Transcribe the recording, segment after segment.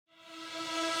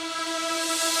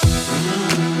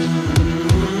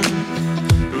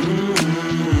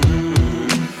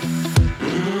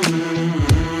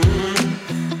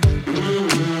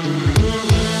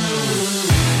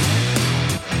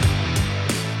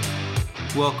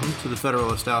Welcome to the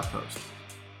Federalist Outpost.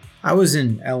 I was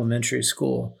in elementary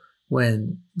school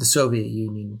when the Soviet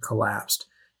Union collapsed.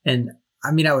 And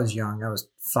I was young. I was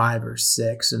 5 or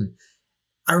 6. And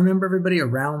I remember everybody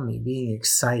around me being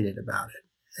excited about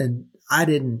it. And I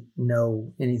didn't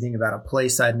know anything about a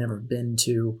place I'd never been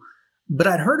to, but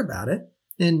I'd heard about it.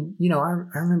 And,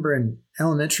 I remember in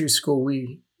elementary school,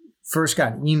 we first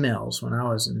got emails when I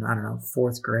was in,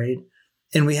 4th grade.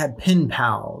 And we had pen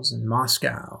pals in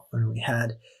Moscow. And we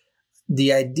had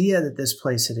the idea that this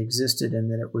place had existed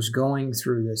and that it was going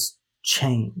through this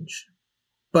change.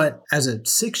 But as a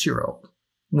 6-year-old,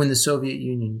 when the Soviet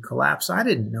Union collapsed, I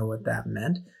didn't know what that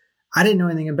meant. I didn't know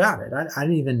anything about it. I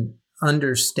didn't even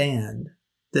understand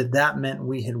that meant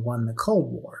we had won the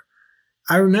Cold War.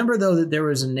 I remember, though, that there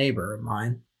was a neighbor of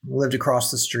mine who lived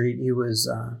across the street. He was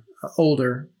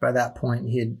older by that point.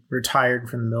 He had retired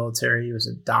from the military. He was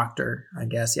a doctor, I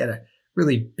guess. He had a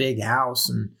really big house,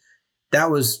 and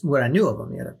that was what I knew of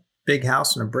him. He had a big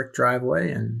house and a brick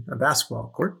driveway and a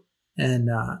basketball court. And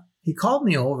he called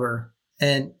me over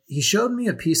and he showed me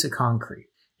a piece of concrete.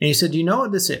 And he said, "Do you know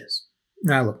what this is?"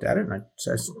 And I looked at it and I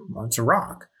said, "Well, it's a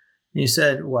rock." And he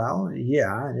said, "Well,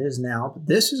 yeah, it is now. But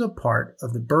this is a part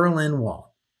of the Berlin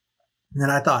Wall."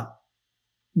 And I thought,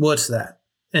 "What's that?"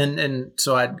 And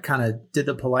so I kind of did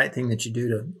the polite thing that you do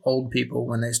to old people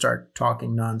when they start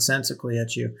talking nonsensically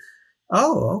at you.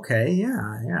 "Oh, okay,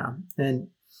 yeah." And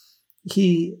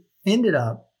he ended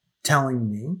up telling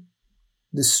me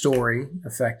the story,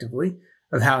 effectively,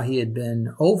 of how he had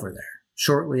been over there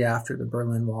shortly after the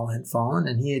Berlin Wall had fallen,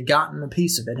 and he had gotten a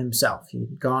piece of it himself. He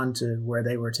had gone to where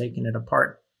they were taking it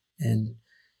apart, and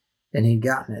he'd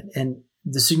gotten it. And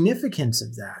the significance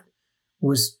of that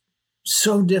was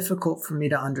so difficult for me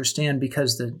to understand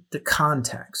because the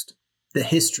context, the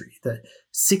history, the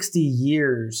 60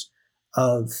 years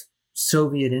of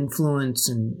Soviet influence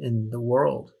in the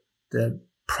world, the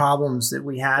problems that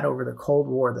we had over the Cold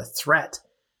War, the threat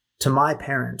to my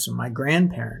parents and my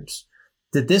grandparents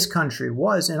that this country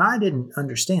was, and I didn't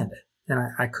understand it, and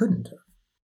I couldn't have.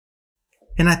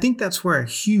 And I think that's where a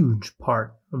huge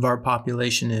part of our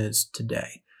population is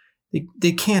today.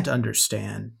 They can't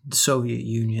understand the Soviet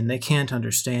Union. They can't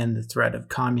understand the threat of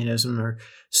communism or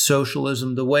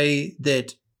socialism the way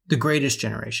that the greatest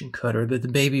generation could, or that the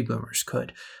baby boomers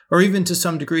could, or even to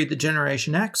some degree the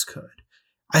Generation X could.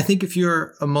 I think if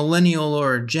you're a millennial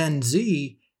or a Gen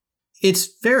Z, it's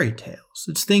fairy tales.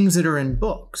 It's things that are in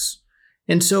books.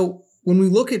 And so when we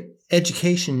look at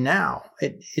education now,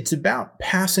 it's about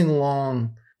passing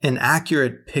along an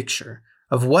accurate picture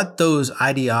of what those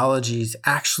ideologies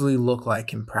actually look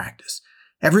like in practice.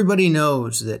 Everybody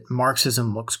knows that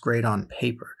Marxism looks great on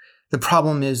paper. The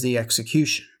problem is the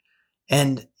execution.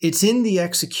 And it's in the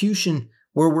execution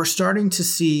where we're starting to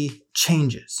see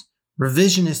changes,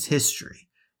 revisionist history,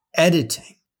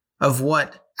 editing of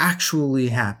what actually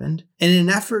happened in an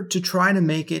effort to try to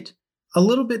make it a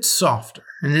little bit softer,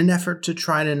 in an effort to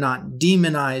try to not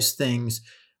demonize things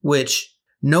which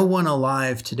no one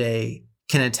alive today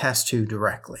can attest to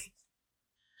directly.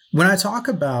 When I talk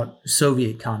about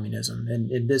Soviet communism, and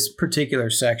in this particular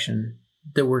section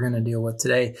that we're going to deal with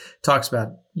today talks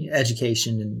about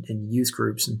education and youth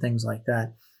groups and things like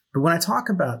that. But when I talk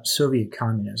about Soviet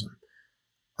communism,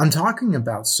 I'm talking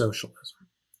about socialism.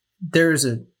 There's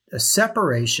a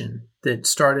separation that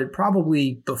started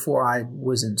probably before I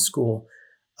was in school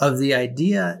of the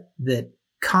idea that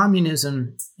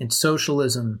communism and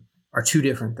socialism are two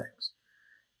different things.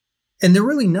 And they're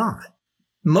really not.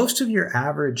 Most of your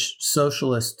average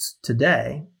socialists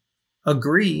today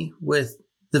agree with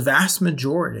the vast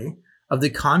majority of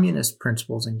the communist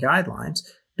principles and guidelines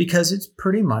because it's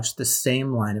pretty much the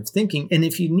same line of thinking. And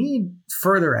if you need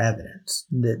further evidence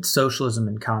that socialism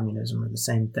and communism are the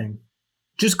same thing,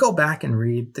 just go back and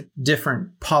read the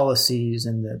different policies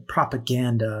and the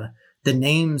propaganda, the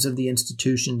names of the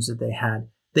institutions that they had.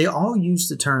 They all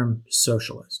used the term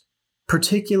socialist,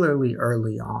 particularly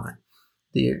early on.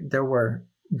 There were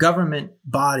government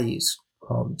bodies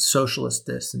called socialist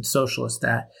this and socialist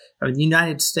that. The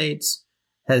United States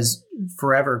has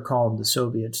forever called the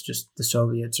Soviets just the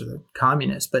Soviets or the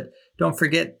communists. But don't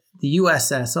forget, the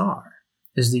USSR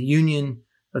is the Union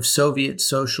of Soviet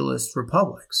Socialist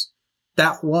Republics.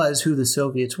 That was who the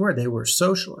Soviets were. They were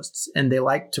socialists, and they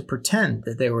liked to pretend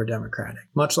that they were democratic,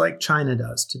 much like China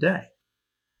does today.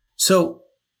 So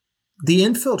the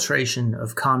infiltration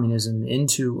of communism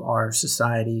into our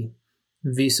society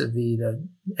vis-a-vis the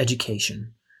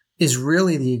education is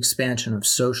really the expansion of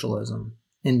socialism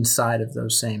inside of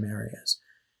those same areas.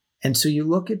 And so you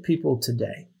look at people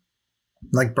today,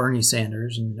 like Bernie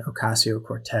Sanders and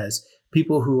Ocasio-Cortez,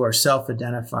 people who are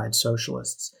self-identified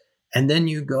socialists, And then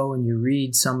you go and you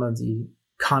read some of the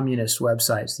communist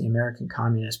websites, the American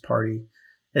Communist Party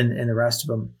and the rest of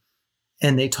them,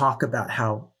 and they talk about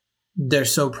how they're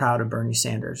so proud of Bernie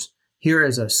Sanders. Here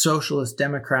is a socialist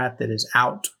Democrat that is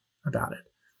out about it.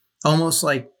 Almost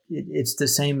like it's the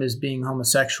same as being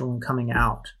homosexual and coming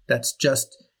out. That's just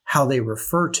how they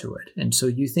refer to it. And so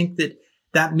you think that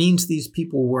that means these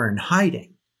people were in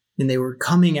hiding and they were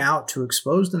coming out to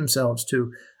expose themselves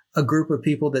to a group of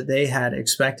people that they had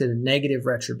expected a negative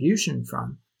retribution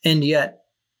from. And yet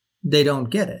they don't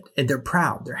get it. And they're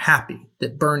proud. They're happy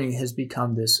that Bernie has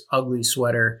become this ugly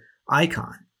sweater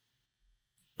icon.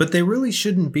 But they really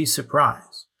shouldn't be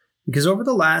surprised, because over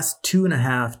the last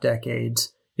 2.5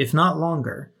 decades, if not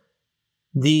longer,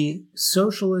 the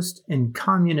socialist and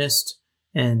communist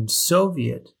and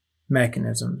Soviet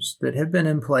mechanisms that have been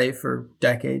in play for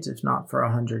decades, if not for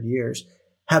 100 years,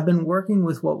 have been working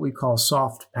with what we call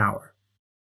soft power,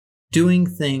 doing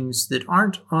things that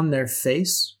aren't on their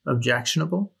face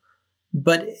objectionable,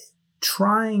 but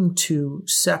trying to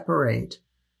separate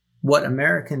what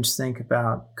Americans think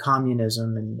about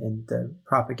communism and the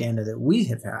propaganda that we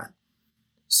have had,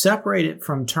 separate it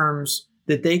from terms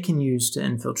that they can use to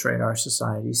infiltrate our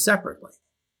society separately.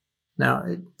 Now,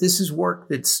 this is work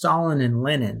that Stalin and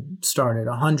Lenin started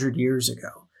 100 years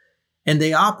ago, and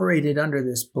they operated under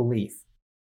this belief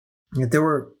that there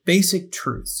were basic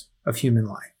truths of human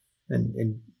life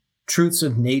and truths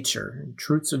of nature and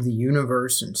truths of the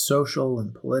universe and social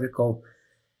and political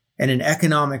and an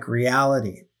economic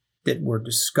reality that were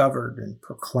discovered and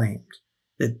proclaimed,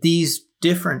 that these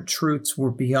different truths were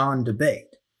beyond debate.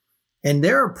 And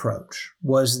their approach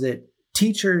was that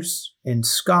teachers and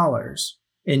scholars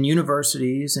in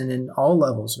universities and in all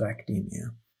levels of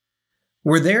academia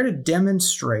were there to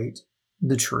demonstrate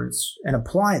the truths and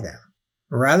apply them,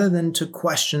 rather than to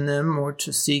question them or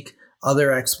to seek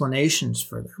other explanations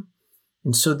for them.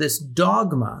 And so this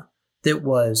dogma that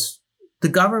was the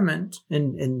government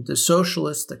and the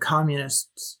socialists, the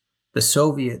communists, the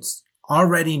Soviets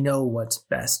already know what's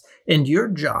best. And your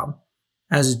job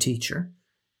as a teacher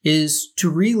is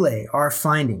to relay our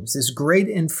findings, this great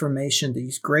information,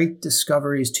 these great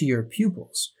discoveries to your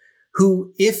pupils,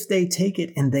 who, if they take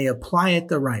it and they apply it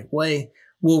the right way,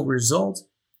 will result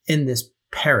in this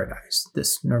paradise,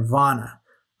 this nirvana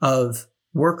of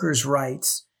workers'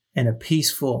 rights and a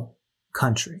peaceful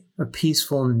country, a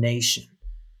peaceful nation.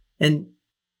 And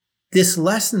this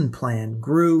lesson plan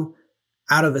grew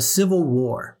out of a civil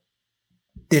war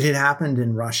that had happened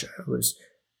in Russia. It was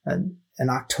an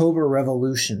October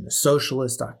Revolution, the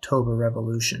Socialist October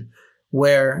Revolution,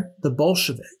 where the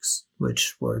Bolsheviks,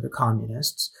 which were the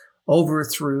communists,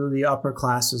 overthrew the upper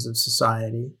classes of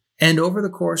society, and over the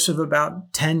course of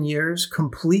about 10 years,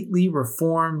 completely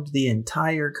reformed the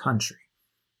entire country.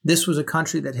 This was a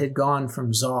country that had gone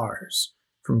from czars,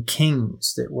 from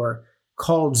kings that were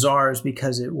called czars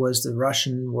because it was the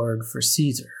Russian word for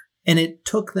Caesar. And it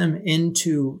took them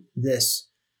into this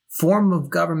form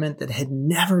of government that had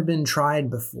never been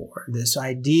tried before, this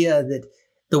idea that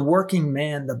the working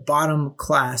man, the bottom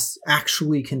class,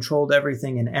 actually controlled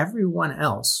everything and everyone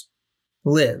else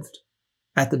lived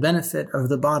at the benefit of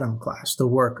the bottom class, the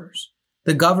workers.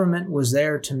 The government was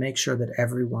there to make sure that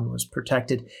everyone was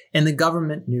protected, and the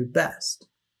government knew best.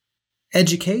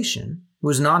 Education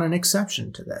was not an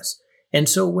exception to this. And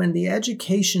so when the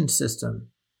education system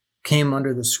came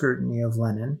under the scrutiny of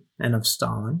Lenin and of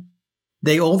Stalin,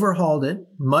 they overhauled it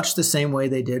much the same way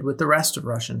they did with the rest of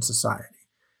Russian society.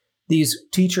 These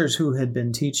teachers who had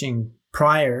been teaching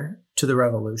prior to the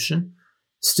revolution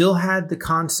still had the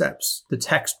concepts, the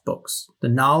textbooks, the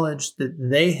knowledge that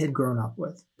they had grown up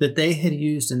with, that they had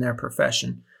used in their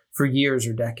profession for years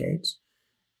or decades.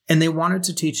 And they wanted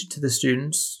to teach it to the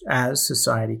students as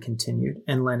society continued,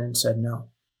 and Lenin said no.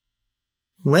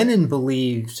 Lenin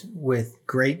believed with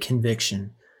great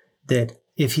conviction that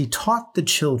if he taught the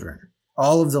children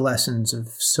all of the lessons of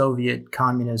Soviet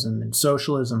communism and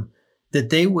socialism, that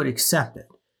they would accept it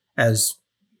as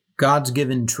God's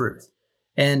given truth,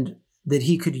 and that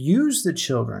he could use the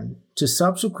children to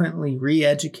subsequently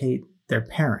re-educate their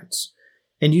parents.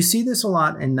 And you see this a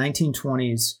lot in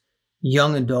 1920s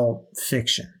young adult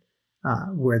fiction,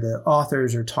 where the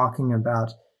authors are talking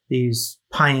about these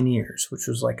pioneers, which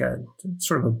was like a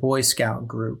sort of a Boy Scout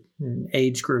group, an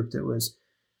age group that was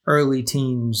early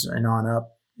teens and on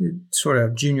up, sort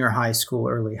of junior high school,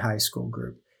 early high school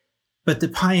group. But the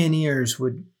pioneers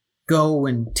would go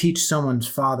and teach someone's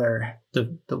father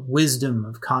the wisdom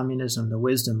of communism, the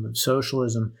wisdom of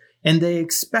socialism, and they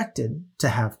expected to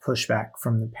have pushback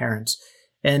from the parents.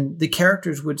 And the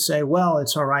characters would say, well,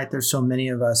 it's all right, there's so many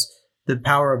of us, the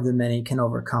power of the many can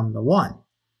overcome the one.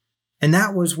 And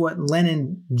that was what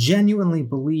Lenin genuinely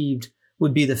believed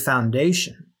would be the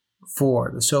foundation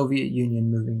for the Soviet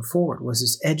Union moving forward, was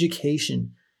this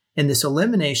education and this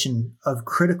elimination of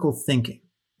critical thinking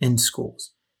in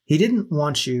schools. He didn't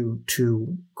want you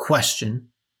to question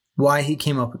why he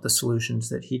came up with the solutions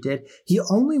that he did. He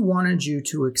only wanted you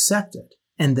to accept it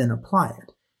and then apply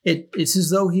it. It's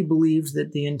as though he believed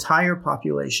that the entire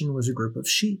population was a group of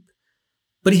sheep.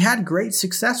 But he had great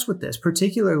success with this,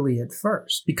 particularly at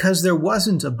first, because there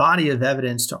wasn't a body of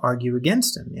evidence to argue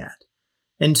against him yet.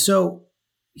 And so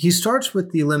he starts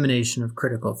with the elimination of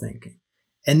critical thinking.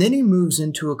 And then he moves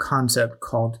into a concept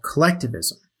called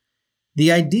collectivism.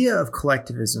 The idea of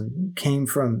collectivism came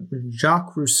from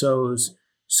Jacques Rousseau's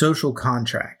Social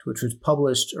Contract, which was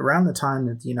published around the time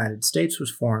that the United States was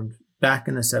formed back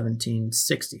in the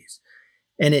 1760s.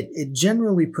 And it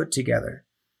generally put together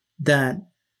that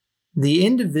the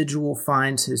individual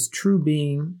finds his true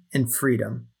being and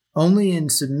freedom only in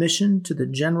submission to the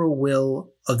general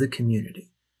will of the community.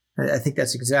 I think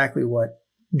that's exactly what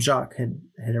Jacques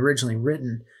had originally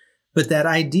written. But that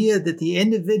idea that the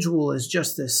individual is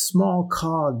just this small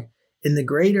cog in the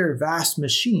greater vast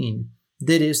machine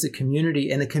that is the community,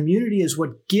 and the community is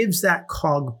what gives that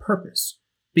cog purpose.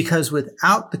 Because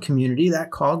without the community,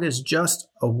 that cog is just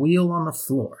a wheel on the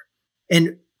floor.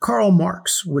 And Karl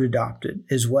Marx would adopt it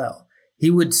as well. He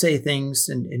would say things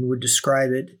and would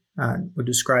describe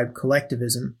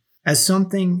collectivism as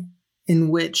something in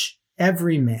which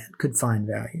every man could find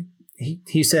value.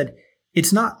 He said,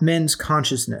 it's not men's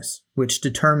consciousness which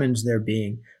determines their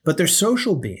being, but their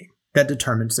social being that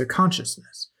determines their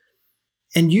consciousness.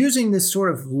 And using this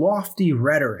sort of lofty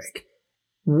rhetoric,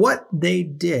 what they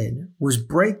did was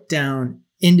break down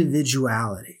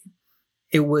individuality.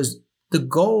 It was the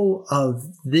goal of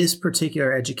this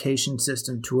particular education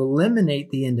system to eliminate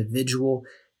the individual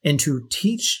and to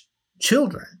teach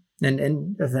children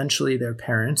and eventually their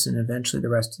parents and eventually the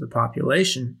rest of the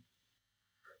population,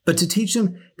 but to teach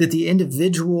them that the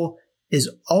individual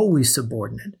is always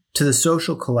subordinate to the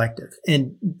social collective.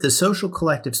 And the social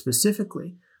collective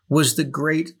specifically was the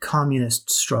great communist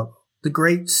struggle, the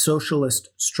great socialist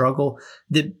struggle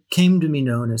that came to be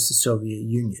known as the Soviet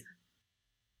Union.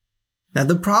 Now,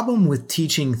 the problem with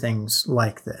teaching things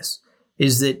like this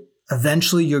is that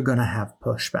eventually you're going to have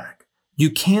pushback. You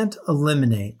can't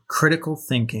eliminate critical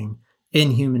thinking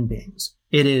in human beings.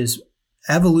 It is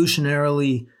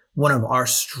evolutionarily one of our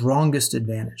strongest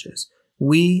advantages.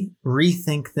 We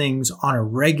rethink things on a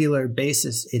regular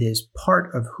basis. It is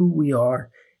part of who we are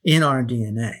in our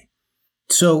DNA.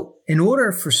 So in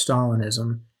order for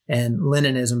Stalinism and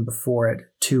Leninism before it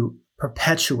to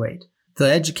perpetuate the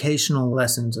educational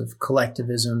lessons of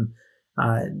collectivism,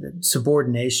 the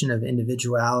subordination of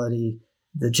individuality,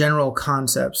 the general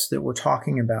concepts that we're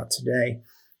talking about today,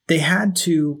 they had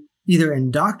to either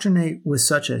indoctrinate with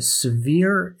such a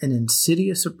severe and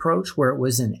insidious approach where it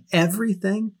was in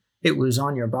everything. It was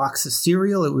on your box of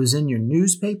cereal. It was in your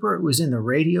newspaper. It was in the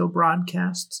radio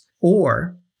broadcasts.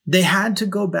 Or they had to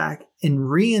go back and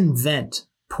reinvent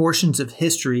portions of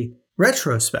history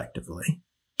retrospectively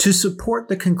to support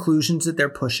the conclusions that they're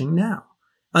pushing now,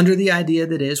 under the idea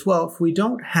that is, well, if we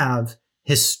don't have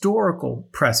historical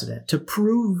precedent to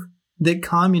prove that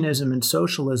communism and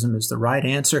socialism is the right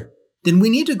answer, then we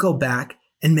need to go back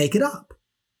and make it up.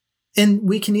 And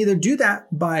we can either do that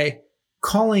by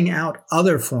calling out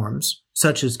other forms,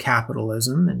 such as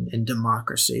capitalism and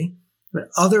democracy, but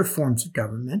other forms of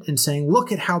government, and saying,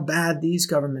 look at how bad these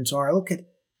governments are. Look at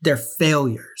their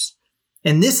failures.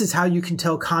 And this is how you can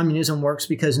tell communism works,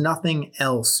 because nothing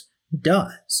else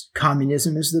does.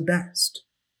 Communism is the best.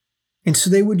 And so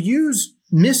they would use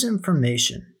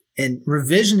misinformation and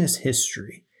revisionist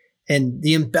history and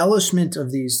the embellishment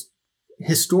of these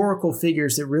historical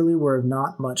figures that really were of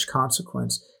not much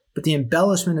consequence, but the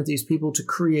embellishment of these people to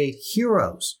create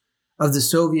heroes of the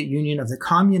Soviet Union, of the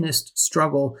communist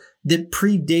struggle that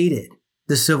predated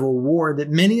the Civil War, that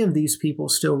many of these people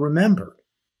still remembered.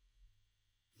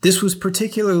 This was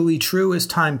particularly true as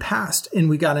time passed and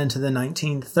we got into the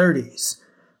 1930s,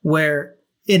 where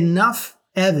enough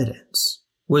evidence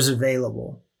was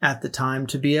available at the time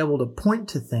to be able to point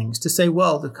to things, to say,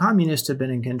 well, the communists have been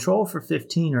in control for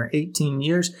 15 or 18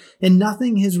 years, and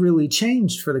nothing has really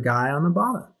changed for the guy on the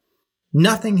bottom.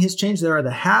 Nothing has changed. There are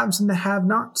the haves and the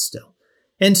have-nots still.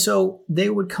 And so they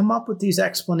would come up with these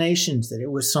explanations that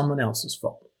it was someone else's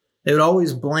fault. They would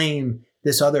always blame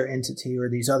this other entity or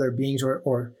these other beings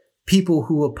or people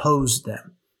who opposed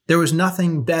them. There was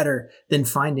nothing better than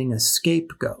finding a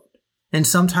scapegoat. And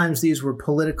sometimes these were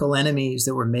political enemies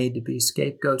that were made to be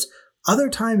scapegoats. Other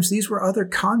times these were other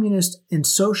communist and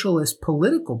socialist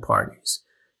political parties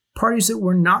parties that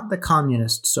were not the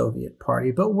Communist Soviet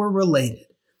Party, but were related.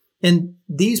 And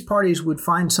these parties would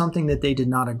find something that they did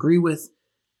not agree with,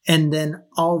 and then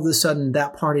all of a sudden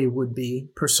that party would be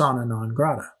persona non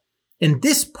grata. And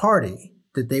this party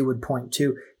that they would point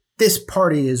to, this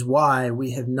party is why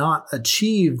we have not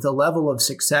achieved the level of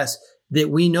success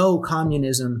that we know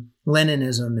communism,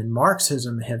 Leninism, and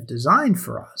Marxism have designed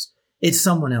for us. It's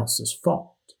someone else's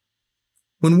fault.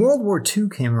 When World War II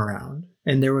came around,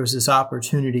 and there was this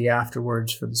opportunity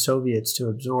afterwards for the Soviets to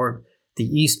absorb the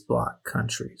East Bloc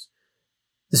countries,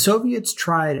 the Soviets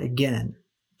tried again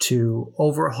to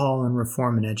overhaul and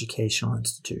reform an educational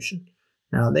institution.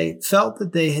 Now, they felt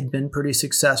that they had been pretty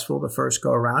successful the first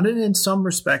go around, and in some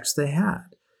respects they had.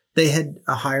 They had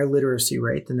a higher literacy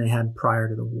rate than they had prior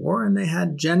to the war, and they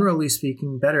had, generally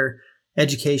speaking, better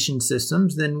education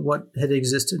systems than what had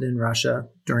existed in Russia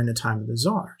during the time of the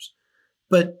czars.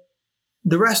 But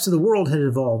the rest of the world had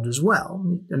evolved as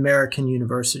well. American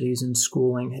universities and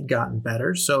schooling had gotten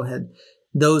better, so had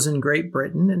those in Great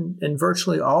Britain and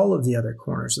virtually all of the other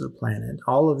corners of the planet,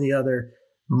 all of the other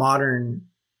modern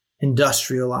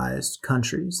industrialized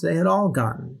countries. They had all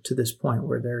gotten to this point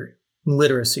where their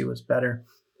literacy was better.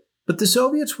 But the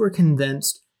Soviets were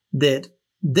convinced that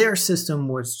their system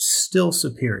was still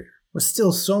superior, was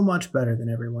still so much better than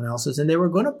everyone else's, and they were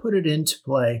going to put it into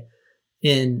play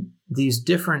in these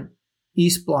different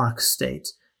East Bloc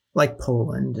states like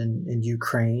Poland and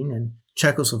Ukraine and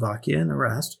Czechoslovakia and the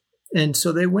rest. And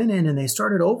so they went in and they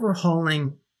started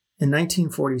overhauling in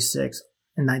 1946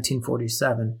 and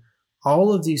 1947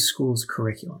 all of these schools'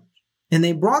 curriculum. And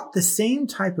they brought the same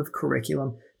type of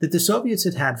curriculum that the Soviets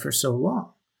had had for so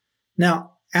long.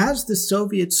 Now, as the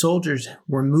Soviet soldiers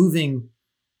were moving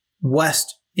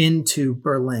west into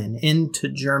Berlin, into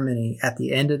Germany at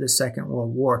the end of the Second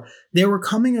World War, they were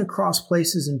coming across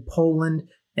places in Poland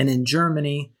and in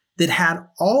Germany that had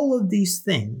all of these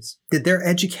things that their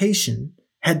education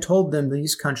had told them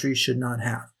these countries should not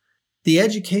have. The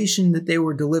education that they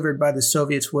were delivered by the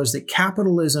Soviets was that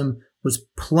capitalism was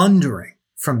plundering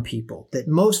from people, that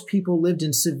most people lived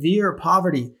in severe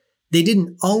poverty. They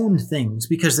didn't own things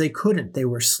because they couldn't. They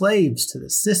were slaves to the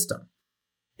system.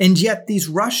 And yet these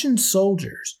Russian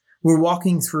soldiers were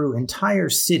walking through entire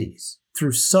cities,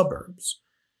 through suburbs,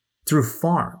 through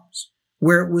farms,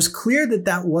 where it was clear that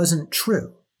that wasn't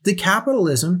true. The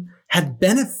capitalism had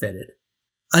benefited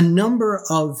a number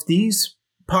of these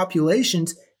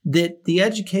populations that the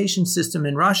education system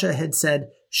in Russia had said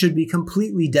should be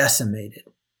completely decimated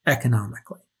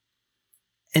economically.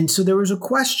 And so there was a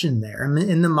question there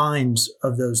in the minds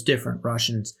of those different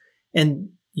Russians. And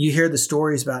you hear the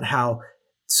stories about how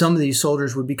some of these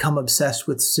soldiers would become obsessed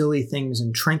with silly things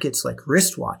and trinkets like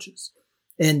wristwatches.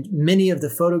 And many of the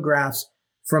photographs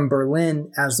from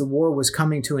Berlin as the war was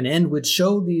coming to an end would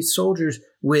show these soldiers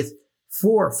with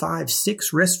 4, 5,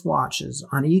 6 wristwatches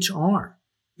on each arm.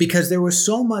 Because there was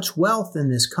so much wealth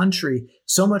in this country,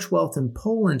 so much wealth in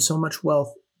Poland, so much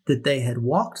wealth that they had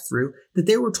walked through that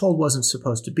they were told wasn't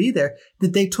supposed to be there,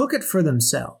 that they took it for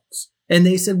themselves. And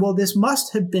they said, well, this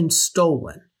must have been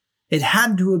stolen. It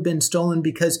had to have been stolen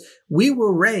because we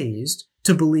were raised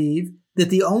to believe that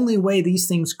the only way these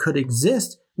things could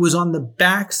exist was on the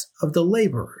backs of the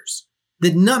laborers.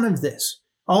 That none of this,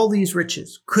 all these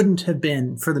riches, couldn't have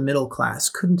been for the middle class,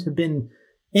 couldn't have been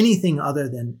anything other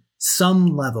than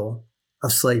some level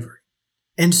of slavery.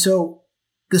 And so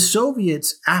the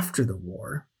Soviets after the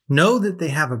war know that they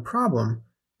have a problem,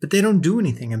 but they don't do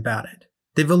anything about it.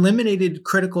 They've eliminated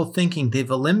critical thinking. They've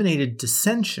eliminated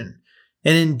dissension.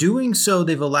 And in doing so,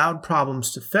 they've allowed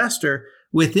problems to fester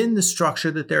within the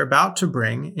structure that they're about to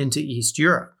bring into East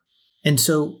Europe. And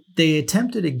so they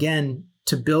attempted again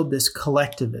to build this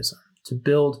collectivism, to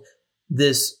build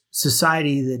this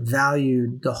society that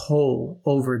valued the whole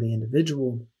over the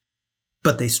individual.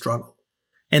 But they struggled.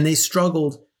 And they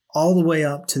struggled all the way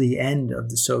up to the end of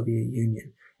the Soviet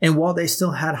Union. And while they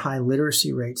still had high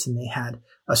literacy rates and they had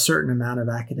a certain amount of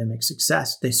academic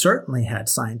success, they certainly had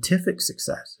scientific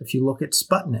success. If you look at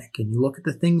Sputnik and you look at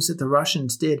the things that the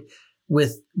Russians did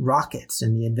with rockets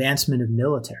and the advancement of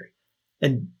military,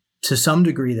 and to some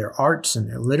degree their arts and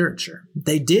their literature,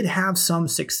 they did have some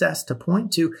success to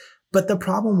point to. But the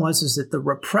problem was that the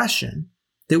repression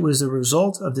that was a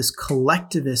result of this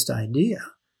collectivist idea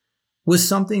was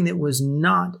something that was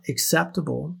not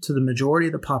acceptable to the majority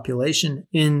of the population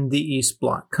in the East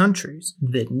Bloc countries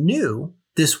that knew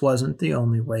this wasn't the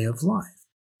only way of life.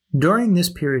 During this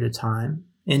period of time,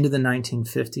 into the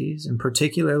 1950s, and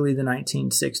particularly the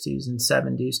 1960s and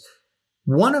 70s,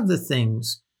 one of the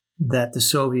things that the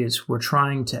Soviets were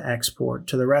trying to export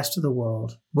to the rest of the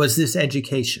world was this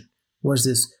education, was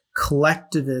this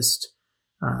collectivist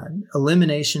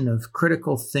elimination of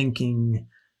critical thinking,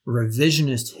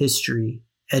 revisionist history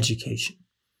education.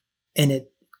 And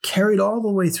it carried all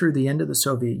the way through the end of the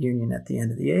Soviet Union at the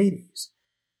end of the 80s.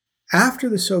 After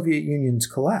the Soviet Union's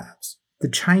collapse, the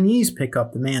Chinese pick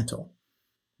up the mantle.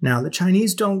 Now, the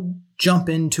Chinese don't jump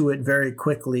into it very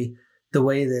quickly the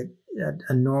way that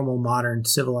a normal, modern,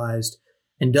 civilized,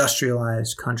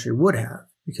 industrialized country would have,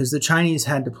 because the Chinese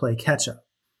had to play catch-up.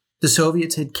 The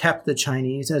Soviets had kept the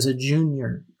Chinese as a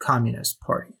junior communist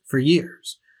party for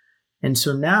years. And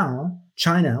so now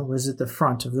China was at the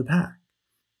front of the pack.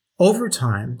 Over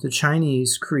time, the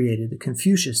Chinese created the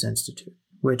Confucius Institute,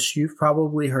 which you've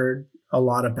probably heard a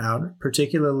lot about,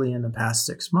 particularly in the past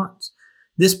 6 months.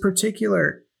 This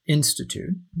particular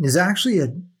institute is actually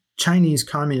a Chinese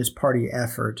Communist Party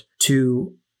effort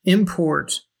to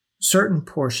import certain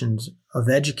portions of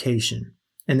education.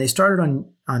 And they started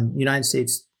on United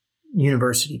States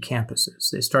university campuses.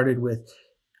 They started with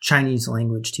Chinese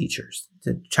language teachers.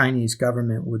 The Chinese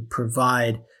government would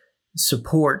provide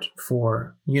support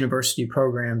for university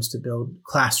programs to build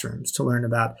classrooms, to learn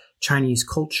about Chinese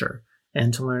culture,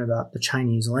 and to learn about the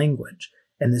Chinese language.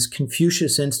 And this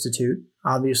Confucius Institute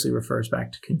obviously refers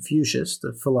back to Confucius,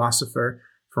 the philosopher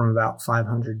from about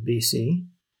 500 BC.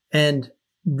 And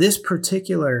this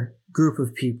particular group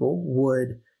of people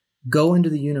would go into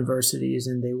the universities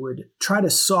and they would try to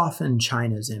soften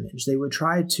China's image. They would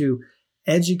try to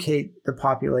educate the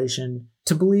population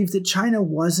to believe that China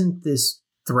wasn't this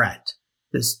threat,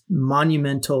 this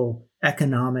monumental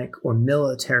economic or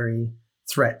military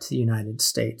threat to the United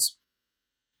States,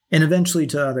 and eventually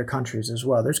to other countries as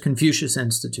well. There's Confucius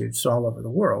Institutes all over the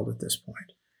world at this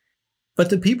point. But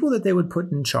the people that they would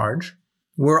put in charge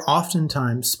were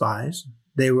oftentimes spies.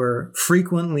 They were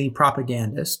frequently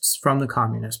propagandists from the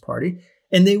Communist Party,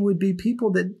 and they would be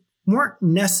people that weren't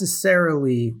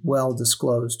necessarily well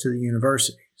disclosed to the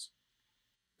universities.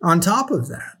 On top of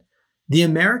that, the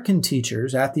American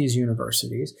teachers at these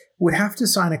universities would have to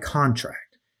sign a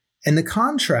contract, and the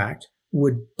contract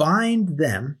would bind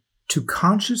them to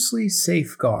consciously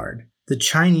safeguard the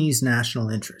Chinese national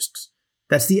interests.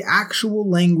 That's the actual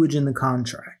language in the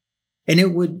contract. And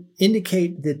it would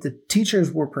indicate that the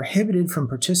teachers were prohibited from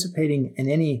participating in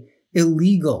any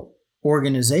illegal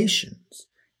organizations,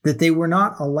 that they were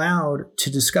not allowed to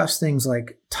discuss things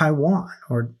like Taiwan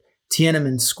or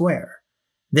Tiananmen Square.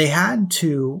 They had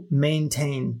to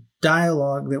maintain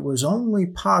dialogue that was only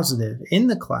positive in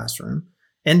the classroom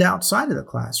and outside of the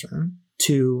classroom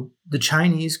to the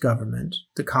Chinese government,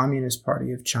 the Communist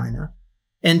Party of China,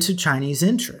 and to Chinese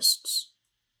interests.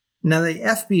 Now, the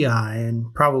FBI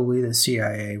and probably the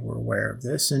CIA were aware of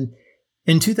this. And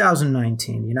in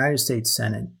 2019, the United States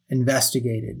Senate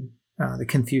investigated the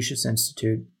Confucius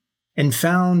Institute and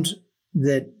found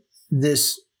that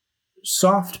this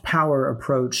soft power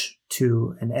approach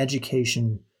to an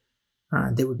education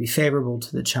that would be favorable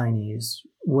to the Chinese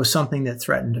was something that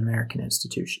threatened American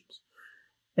institutions.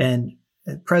 And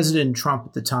President Trump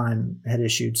at the time had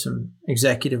issued some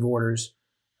executive orders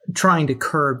trying to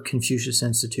curb Confucius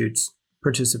Institute's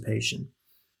participation.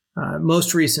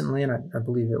 Most recently, and I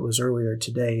believe it was earlier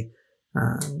today,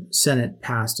 Senate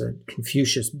passed a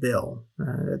Confucius bill.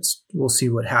 We'll see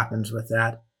what happens with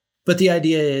that. But the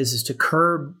idea is to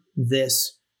curb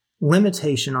this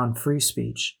limitation on free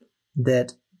speech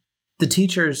that the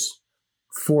teachers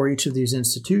for each of these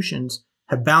institutions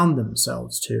have bound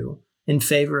themselves to in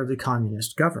favor of the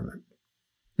communist government.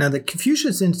 Now, the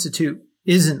Confucius Institute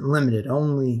isn't limited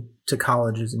only to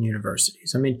colleges and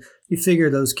universities. I mean, you figure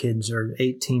those kids are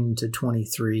 18 to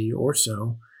 23 or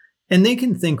so, and they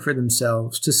can think for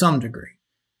themselves to some degree.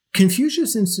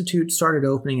 Confucius Institute started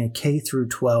opening a K through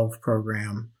 12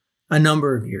 program a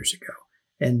number of years ago,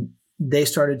 and they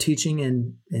started teaching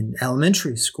in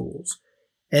elementary schools.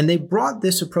 And they brought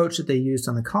this approach that they used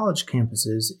on the college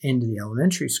campuses into the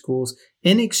elementary schools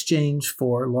in exchange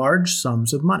for large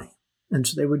sums of money. And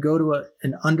so they would go to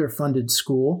an underfunded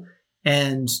school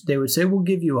and they would say, we'll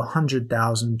give you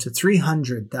 $100,000 to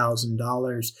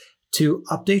 $300,000 to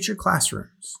update your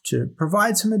classrooms, to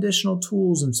provide some additional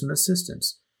tools and some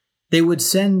assistance. They would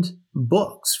send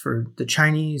books for the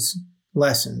Chinese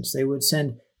lessons. They would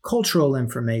send cultural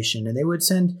information, and they would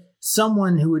send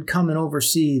someone who would come and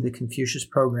oversee the Confucius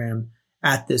program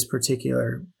at this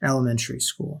particular elementary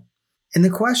school. And the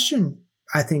question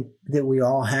I think that we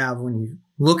all have when you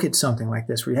look at something like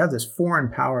this, where you have this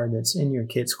foreign power that's in your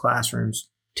kids' classrooms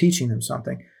teaching them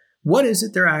something, what is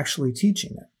it they're actually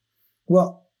teaching them?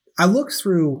 Well, I looked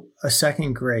through a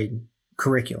second grade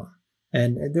curriculum,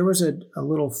 and there was a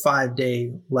little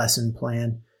 5-day lesson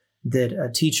plan that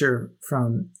a teacher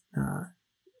from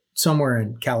somewhere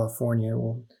in California,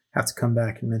 we'll have to come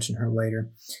back and mention her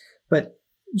later. But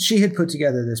she had put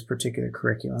together this particular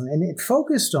curriculum, and it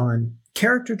focused on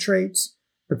character traits,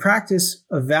 the practice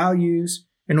of values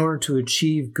in order to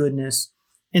achieve goodness,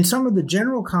 and some of the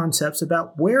general concepts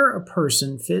about where a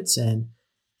person fits in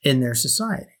their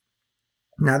society.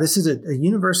 Now, this is a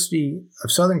University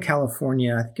of Southern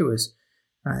California. I think it was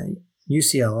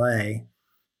UCLA.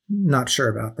 Not sure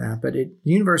about that, but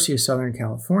University of Southern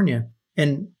California.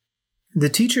 And the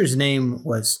teacher's name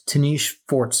was Tanish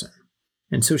Fortson.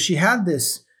 And so she had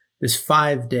this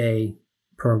 5-day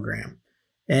program.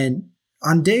 And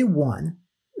on day one,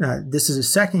 this is a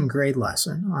second grade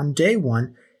lesson. On day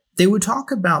one, they would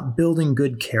talk about building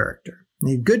good character.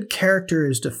 And good character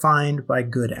is defined by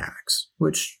good acts,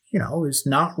 which, is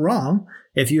not wrong.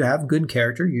 If you have good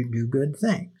character, you do good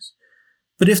things.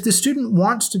 But if the student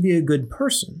wants to be a good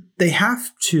person, they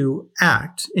have to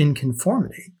act in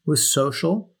conformity with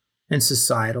social and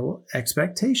societal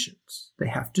expectations. They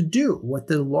have to do what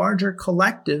the larger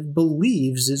collective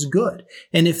believes is good.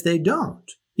 And if they don't,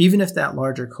 even if that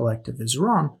larger collective is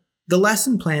wrong, the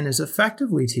lesson plan is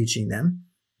effectively teaching them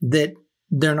that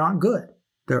they're not good.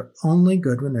 They're only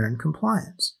good when they're in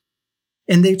compliance.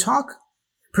 And they talk,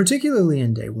 particularly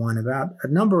in day one, about a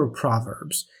number of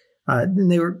proverbs.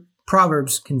 And they were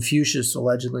proverbs Confucius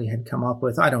allegedly had come up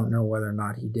with. I don't know whether or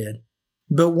not he did.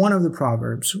 But one of the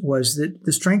proverbs was that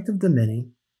the strength of the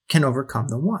many can overcome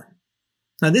the one.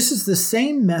 Now, this is the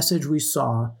same message we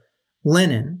saw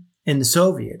Lenin and the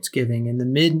Soviets giving in the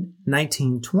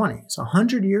mid-1920s,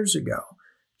 100 years ago,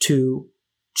 to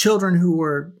children who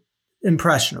were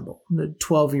impressionable, the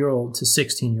 12-year-old to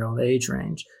 16-year-old age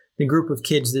range. The group of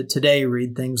kids that today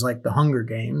read things like The Hunger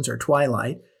Games or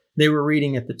Twilight, they were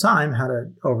reading at the time How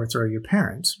to Overthrow Your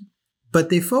Parents. But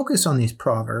they focus on these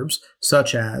proverbs,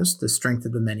 such as the strength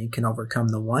of the many can overcome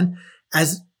the one,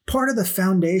 as part of the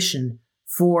foundation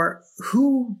for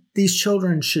who these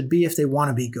children should be if they want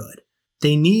to be good.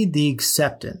 They need the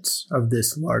acceptance of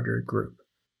this larger group.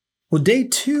 Well, day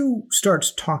two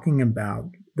starts talking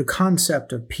about the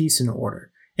concept of peace and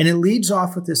order. And it leads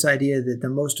off with this idea that the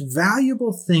most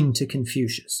valuable thing to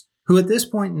Confucius, who at this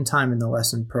point in time in the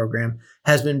lesson program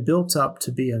has been built up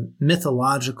to be a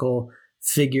mythological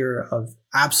figure of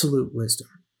absolute wisdom.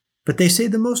 But they say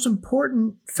the most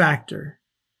important factor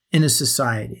in a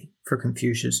society for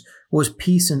Confucius was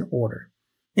peace and order.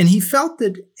 And he felt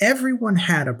that everyone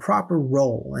had a proper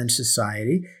role in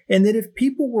society, and that if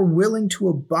people were willing to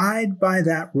abide by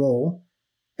that role,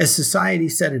 as society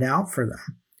set it out for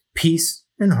them, peace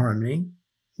and harmony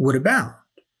would abound.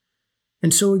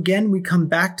 And so again, we come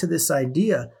back to this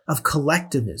idea of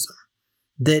collectivism,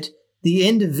 that the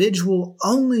individual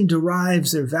only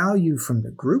derives their value from the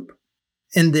group,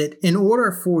 and that in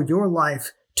order for your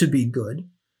life to be good,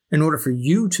 in order for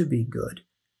you to be good,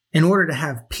 in order to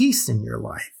have peace in your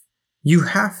life, you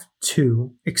have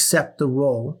to accept the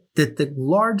role that the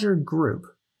larger group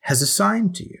has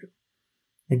assigned to you.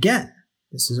 Again,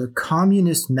 this is a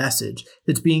communist message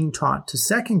that's being taught to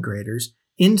second graders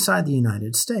inside the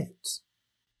United States.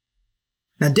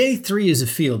 Now, day 3 is a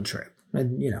field trip.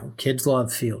 And, kids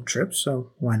love field trips,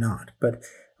 so why not? But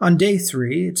on day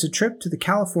 3, it's a trip to the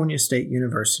California State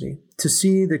University to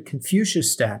see the Confucius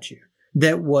statue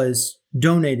that was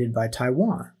donated by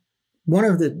Taiwan. One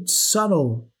of the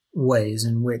subtle ways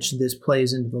in which this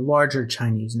plays into the larger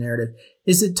Chinese narrative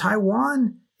is that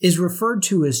Taiwan is referred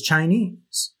to as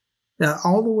Chinese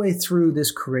all the way through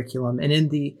this curriculum, and in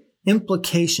the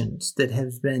implications that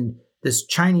have been this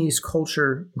Chinese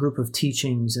culture group of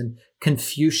teachings and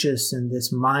Confucius and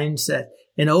this mindset.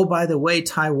 And oh, by the way,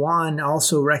 Taiwan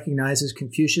also recognizes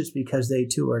Confucius because they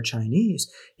too are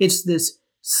Chinese. It's this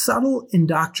subtle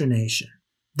indoctrination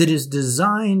that is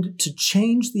designed to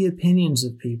change the opinions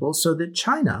of people so that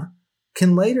China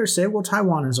can later say, well,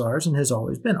 Taiwan is ours and has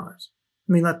always been ours.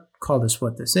 I mean, let's call this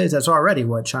what this is. That's already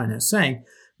what China is saying.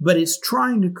 But it's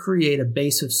trying to create a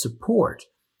base of support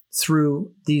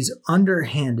through these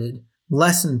underhanded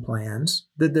lesson plans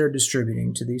that they're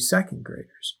distributing to these second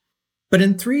graders. But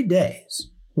in 3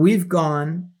 days, we've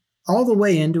gone all the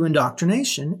way into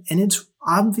indoctrination, and it's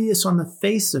obvious on the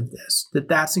face of this that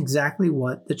that's exactly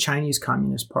what the Chinese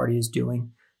Communist Party is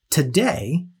doing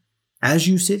today, as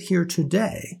you sit here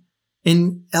today,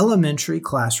 in elementary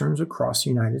classrooms across the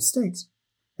United States.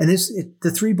 And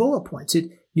the 3 bullet points.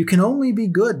 You can only be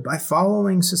good by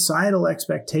following societal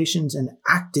expectations and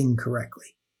acting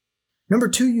correctly. Number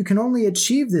 2, you can only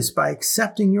achieve this by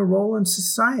accepting your role in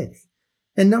society.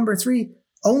 And number 3,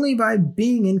 only by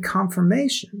being in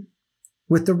conformation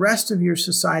with the rest of your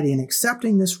society and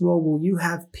accepting this role will you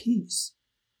have peace.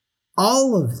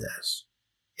 All of this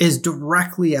is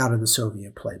directly out of the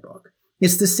Soviet playbook.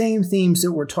 It's the same themes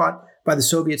that were taught by the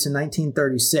Soviets in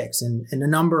 1936 in a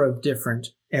number of different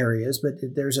areas, but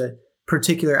there's a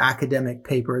particular academic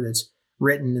paper that's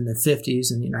written in the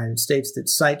 50s in the United States that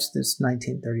cites this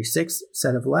 1936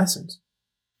 set of lessons.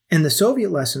 And the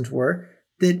Soviet lessons were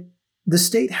that the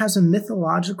state has a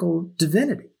mythological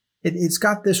divinity. It's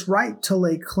got this right to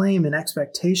lay claim and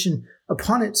expectation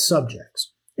upon its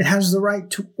subjects. It has the right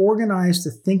to organize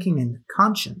the thinking and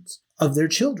conscience of their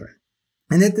children.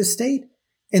 And that the state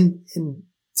and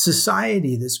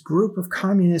society, this group of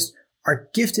communists, are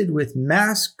gifted with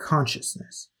mass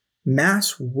consciousness,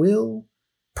 mass will,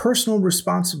 personal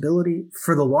responsibility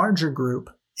for the larger group,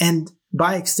 and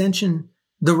by extension,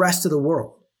 the rest of the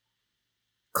world.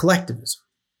 Collectivism.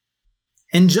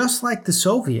 And just like the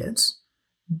Soviets,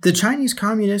 the Chinese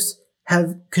communists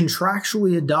have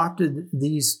contractually adopted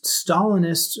these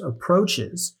Stalinist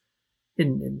approaches,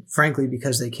 and frankly,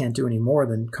 because they can't do any more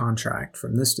than contract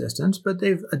from this distance, but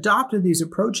they've adopted these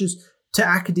approaches to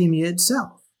academia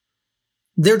itself.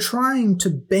 They're trying to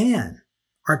ban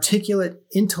articulate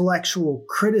intellectual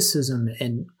criticism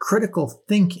and critical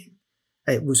thinking.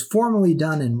 It was formally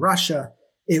done in Russia.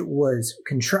 It was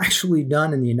contractually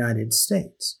done in the United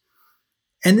States.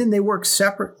 And then they work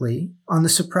separately on the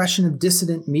suppression of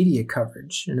dissident media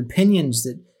coverage and opinions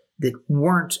that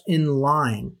weren't in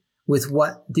line with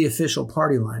what the official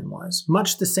party line was,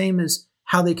 much the same as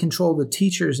how they control the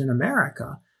teachers in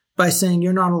America by saying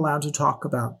you're not allowed to talk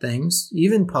about things,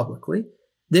 even publicly,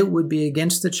 that would be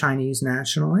against the Chinese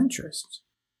national interests.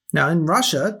 Now, in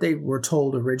Russia, they were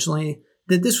told originally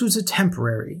that this was a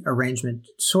temporary arrangement,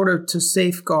 sort of to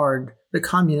safeguard the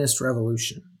communist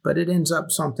revolution, but it ends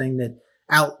up something that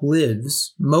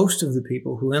outlives most of the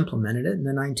people who implemented it in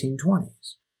the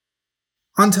 1920s.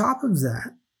 On top of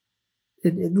that,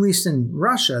 at least in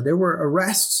Russia, there were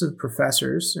arrests of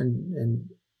professors and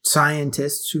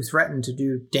scientists who threatened to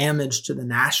do damage to the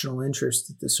national interests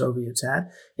that the Soviets had.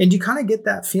 And you kind of get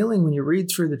that feeling when you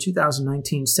read through the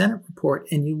 2019 Senate report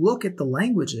and you look at the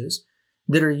languages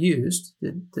that are used,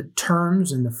 the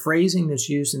terms and the phrasing that's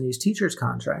used in these teachers'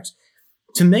 contracts,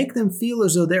 to make them feel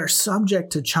as though they're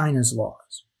subject to China's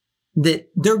laws, that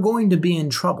they're going to be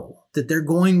in trouble, that they're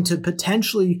going to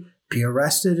potentially be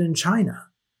arrested in China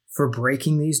for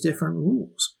breaking these different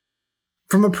rules.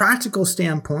 From a practical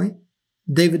standpoint,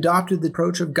 they've adopted the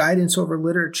approach of guidance over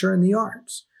literature and the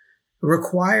arts,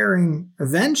 requiring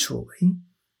eventually,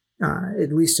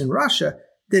 at least in Russia,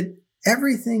 that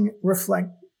everything reflect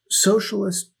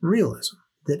socialist realism,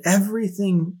 that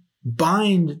everything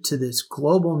bind to this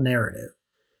global narrative.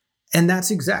 And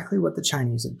that's exactly what the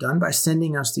Chinese have done by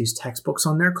sending us these textbooks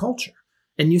on their culture.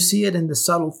 And you see it in the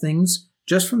subtle things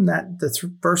just from the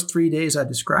first 3 days I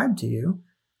described to you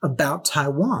about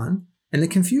Taiwan and the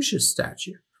Confucius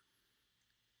statue.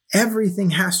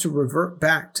 Everything has to revert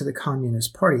back to the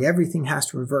Communist Party. Everything has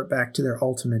to revert back to their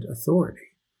ultimate authority.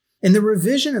 And the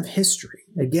revision of history,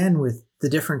 again, with the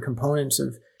different components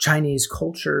of Chinese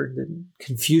culture, the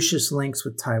Confucius links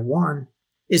with Taiwan,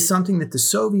 is something that the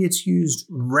Soviets used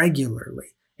regularly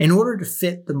in order to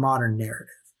fit the modern narrative.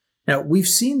 Now, we've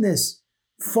seen this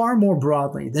far more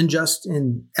broadly than just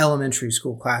in elementary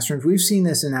school classrooms. We've seen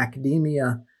this in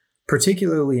academia,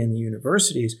 particularly in the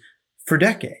universities, for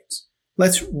decades.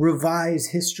 Let's revise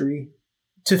history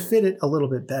to fit it a little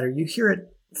bit better. You hear it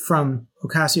from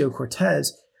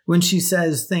Ocasio-Cortez when she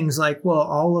says things like, well,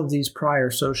 all of these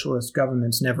prior socialist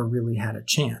governments never really had a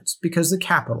chance because the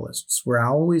capitalists were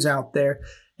always out there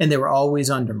and they were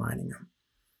always undermining them.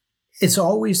 It's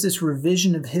always this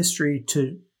revision of history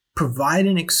to provide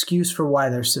an excuse for why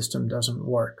their system doesn't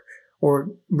work, or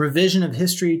revision of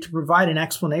history to provide an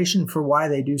explanation for why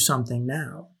they do something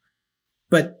now.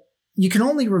 But you can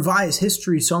only revise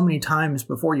history so many times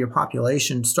before your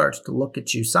population starts to look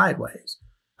at you sideways.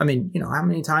 I mean, how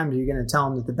many times are you going to tell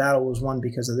them that the battle was won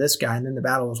because of this guy and then the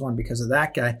battle was won because of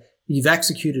that guy? You've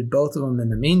executed both of them in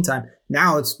the meantime.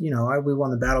 Now it's, we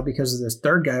won the battle because of this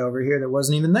third guy over here that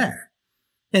wasn't even there.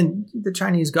 And the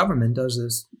Chinese government does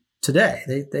this today.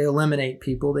 They eliminate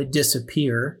people. They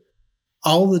disappear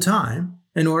all the time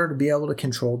in order to be able to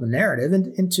control the narrative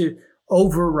and to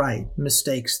overwrite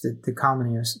mistakes that the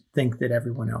communists think that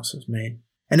everyone else has made.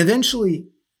 And eventually,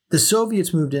 the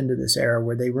Soviets moved into this era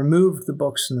where they removed the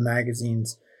books and the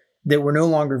magazines that were no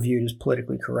longer viewed as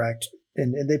politically correct,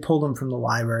 and they pulled them from the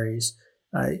libraries.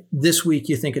 This week,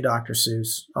 you think of Dr.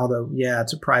 Seuss, although, yeah,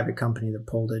 it's a private company that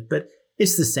pulled it, but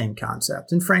it's the same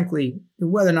concept. And frankly,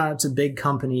 whether or not it's a big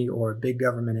company or a big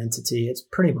government entity, it's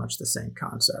pretty much the same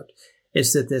concept.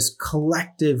 It's that this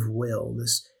collective will,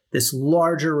 this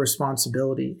larger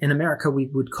responsibility, in America, we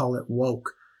would call it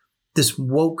woke, this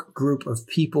woke group of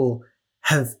people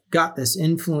have got this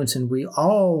influence, and we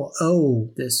all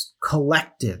owe this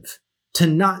collective to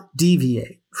not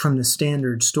deviate from the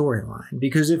standard storyline.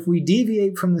 Because if we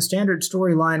deviate from the standard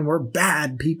storyline, we're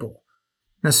bad people.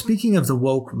 Now, speaking of the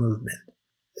woke movement,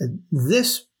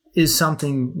 this is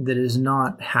something that is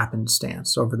not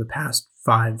happenstance over the past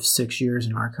 5-6 years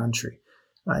in our country.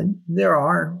 There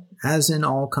are, as in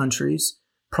all countries,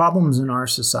 problems in our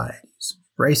societies.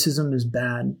 Racism is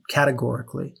bad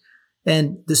categorically.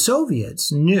 And the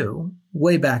Soviets knew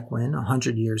way back when,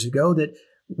 100 years ago, that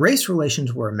race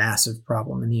relations were a massive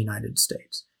problem in the United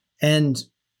States. And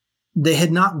they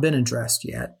had not been addressed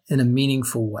yet in a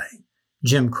meaningful way.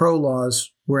 Jim Crow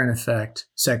laws were in effect.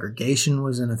 Segregation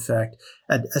was in effect.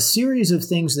 A series of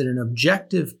things that an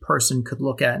objective person could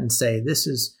look at and say, this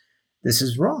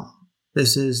is wrong.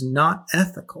 This is not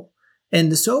ethical.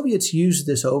 And the Soviets used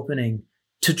this opening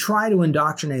to try to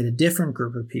indoctrinate a different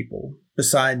group of people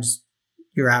besides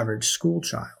your average school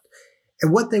child.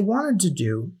 And what they wanted to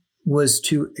do was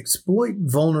to exploit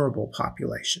vulnerable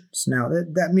populations. Now,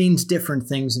 that means different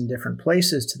things in different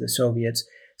places to the Soviets.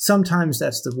 Sometimes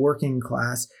that's the working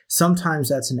class. Sometimes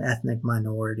that's an ethnic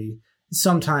minority.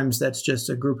 Sometimes that's just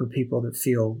a group of people that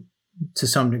feel, to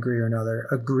some degree or another,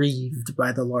 aggrieved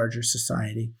by the larger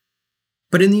society.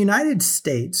 But in the United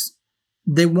States,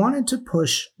 they wanted to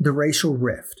push the racial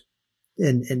rift.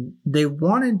 And they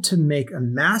wanted to make a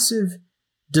massive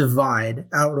divide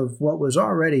out of what was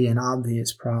already an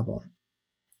obvious problem.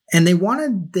 And they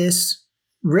wanted this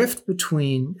rift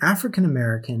between African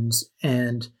Americans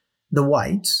and the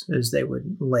whites, as they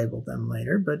would label them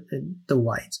later, but the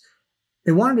whites.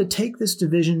 They wanted to take this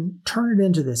division, turn it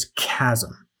into this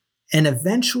chasm, and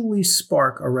eventually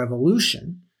spark a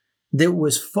revolution that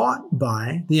was fought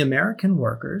by the American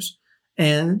workers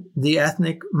and the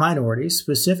ethnic minorities,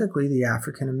 specifically the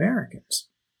African Americans.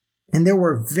 And there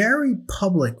were very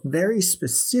public, very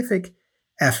specific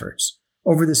efforts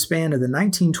over the span of the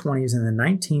 1920s and the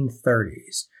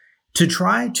 1930s to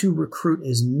try to recruit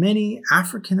as many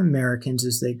African Americans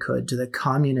as they could to the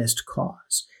communist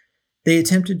cause. They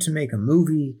attempted to make a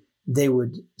movie. They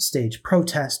would stage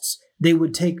protests. They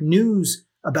would take news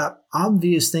about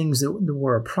obvious things that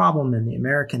were a problem in the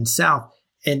American South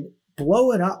and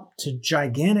blow it up to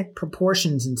gigantic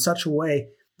proportions in such a way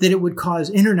that it would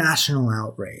cause international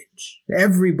outrage.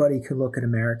 Everybody could look at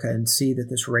America and see that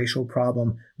this racial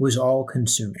problem was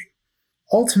all-consuming.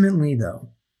 Ultimately,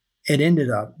 though, it ended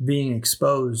up being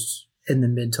exposed in the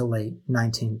mid to late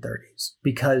 1930s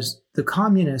because the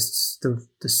communists,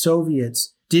 the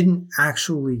Soviets, didn't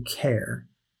actually care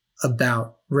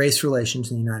about race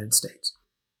relations in the United States.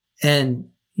 And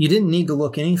you didn't need to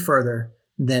look any further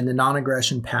than the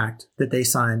non-aggression pact that they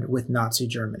signed with Nazi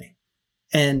Germany.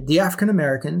 And the African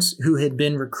Americans who had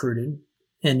been recruited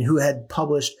and who had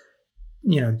published,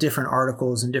 different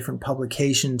articles and different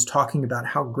publications talking about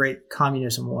how great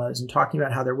communism was and talking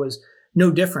about how there was no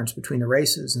difference between the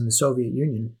races in the Soviet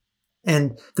Union.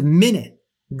 And the minute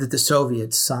that the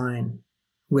Soviets signed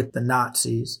with the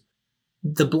Nazis,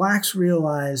 the blacks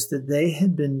realized that they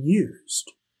had been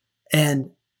used.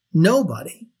 And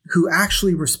nobody who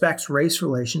actually respects race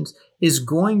relations is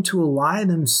going to ally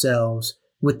themselves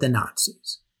with the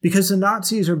Nazis, because the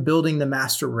Nazis are building the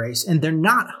master race and they're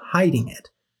not hiding it.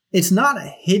 It's not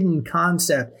a hidden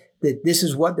concept that this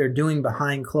is what they're doing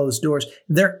behind closed doors.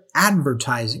 They're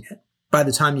advertising it by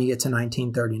the time you get to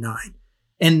 1939,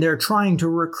 and they're trying to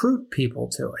recruit people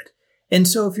to it. And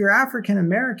so if you're African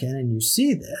American and you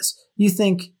see this, you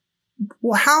think,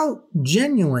 well, how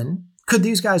genuine could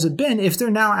these guys have been if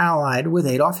they're now allied with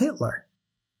Adolf Hitler?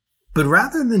 But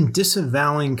rather than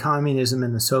disavowing communism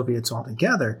and the Soviets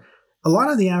altogether, a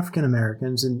lot of the African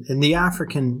Americans and the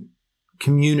African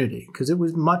community, because it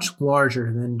was much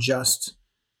larger than just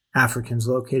Africans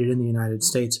located in the United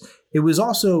States, it was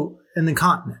also in the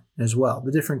continent as well.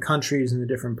 The different countries and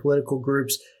the different political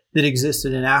groups that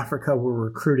existed in Africa were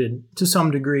recruited to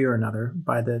some degree or another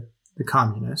by the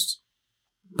communists.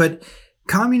 But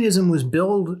communism was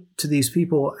billed to these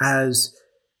people as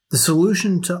the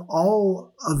solution to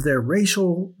all of their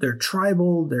racial, their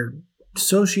tribal, their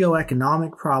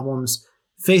socioeconomic problems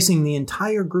facing the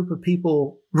entire group of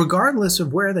people, regardless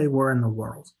of where they were in the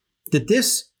world. That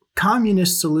this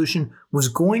communist solution was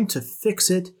going to fix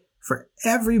it for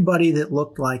everybody that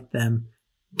looked like them,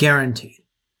 guaranteed.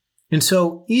 And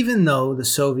so even though the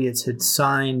Soviets had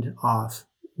signed off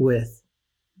with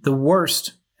the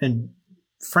worst and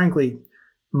frankly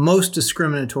most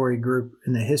discriminatory group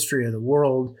in the history of the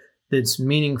world that's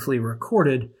meaningfully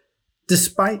recorded,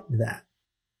 despite that,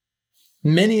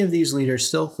 many of these leaders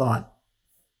still thought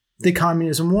that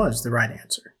communism was the right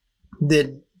answer,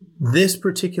 that this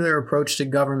particular approach to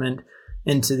government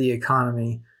into the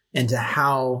economy, into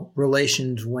how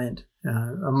relations went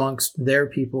amongst their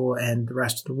people and the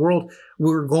rest of the world,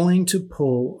 we're going to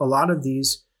pull a lot of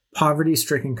these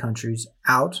poverty-stricken countries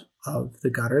out of the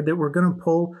gutter, that we're going to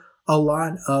pull a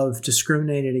lot of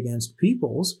discriminated against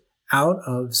peoples out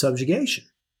of subjugation.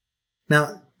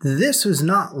 Now, this was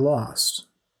not lost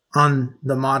on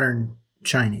the modern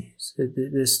Chinese.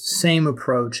 This same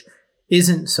approach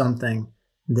isn't something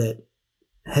that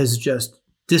has just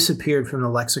disappeared from the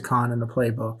lexicon and the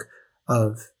playbook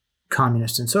of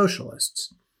communists and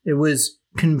socialists. It was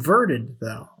converted,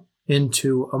 though,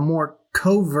 into a more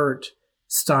covert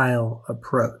style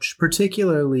approach,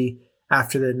 particularly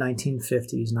after the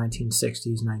 1950s,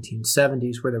 1960s,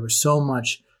 1970s, where there was so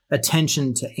much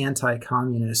attention to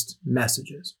anti-communist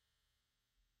messages.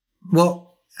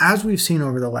 Well, as we've seen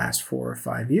over the last 4 or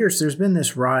 5 years, there's been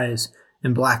this rise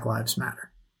in Black Lives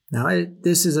Matter. Now,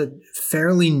 this is a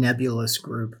fairly nebulous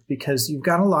group because you've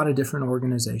got a lot of different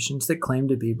organizations that claim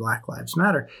to be Black Lives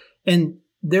Matter. And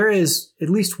there is at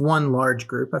least one large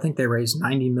group. I think they raised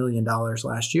 $90 million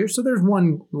last year. So there's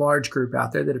one large group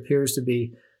out there that appears to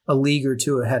be a league or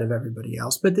two ahead of everybody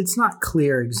else. But it's not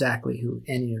clear exactly who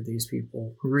any of these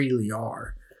people really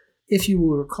are. If you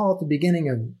will recall, at the beginning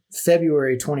of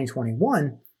February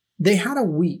 2021, they had a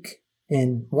week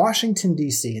in Washington,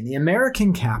 D.C., in the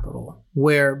American capital,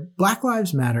 where Black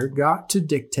Lives Matter got to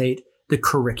dictate the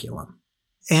curriculum.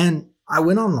 And I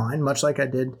went online, much like I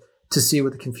did to see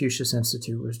what the Confucius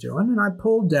Institute was doing, and I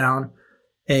pulled down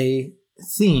a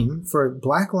theme for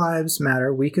Black Lives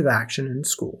Matter Week of Action in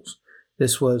schools.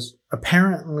 This was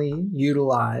apparently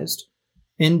utilized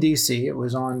in D.C. It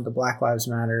was on the Black Lives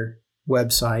Matter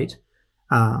website.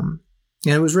 And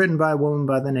it was written by a woman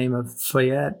by the name of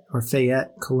Fayette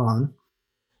Cologne.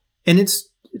 And it's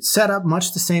set up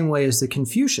much the same way as the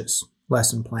Confucius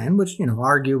lesson plan, which,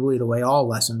 arguably the way all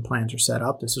lesson plans are set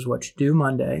up. This is what you do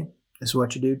Monday. This is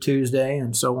what you do Tuesday,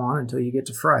 and so on until you get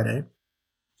to Friday.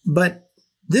 But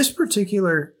this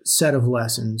particular set of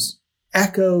lessons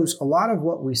echoes a lot of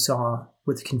what we saw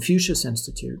with the Confucius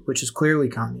Institute, which is clearly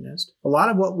communist, a lot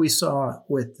of what we saw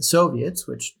with the Soviets,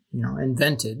 which,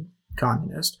 invented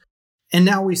communist. And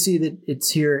now we see that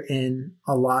it's here in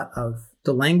a lot of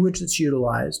the language that's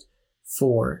utilized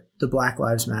for the Black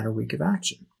Lives Matter Week of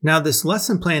Action. Now, this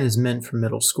lesson plan is meant for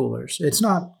middle schoolers. It's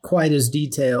not quite as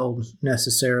detailed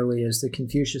necessarily as the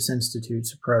Confucius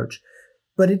Institute's approach,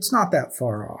 but it's not that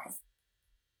far off.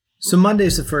 So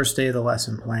Monday's the first day of the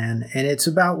lesson plan, and it's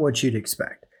about what you'd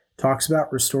expect. It talks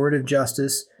about restorative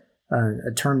justice,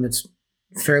 a term that's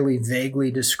fairly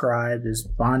vaguely described as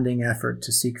bonding effort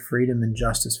to seek freedom and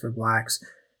justice for Blacks.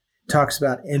 It talks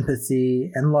about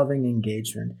empathy and loving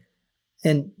engagement.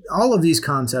 And all of these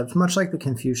concepts, much like the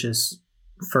Confucius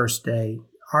first day,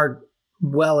 are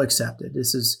well accepted.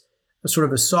 This is a sort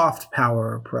of a soft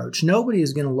power approach. Nobody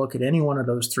is going to look at any one of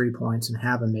those 3 points and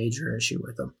have a major issue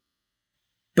with them.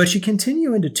 But you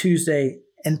continue into Tuesday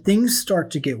and things start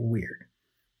to get weird.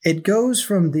 It goes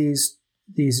from these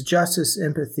justice,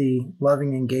 empathy,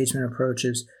 loving engagement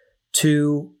approaches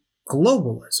to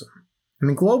globalism.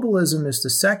 Globalism is the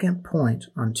second point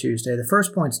on Tuesday. The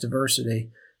first point's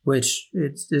diversity, which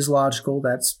is logical.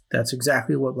 That's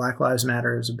exactly what Black Lives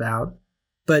Matter is about.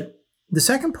 But the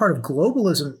second part of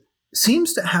globalism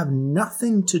seems to have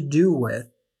nothing to do with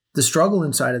the struggle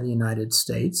inside of the United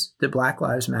States that Black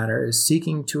Lives Matter is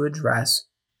seeking to address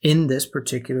in this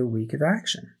particular week of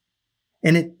action.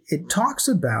 And it talks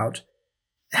about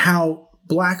how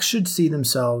Blacks should see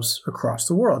themselves across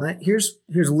the world. And here's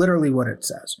literally what it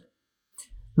says.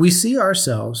 We see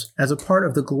ourselves as a part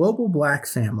of the global Black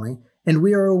family, and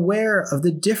we are aware of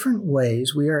the different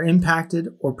ways we are impacted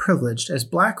or privileged as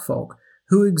Black folk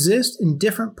who exist in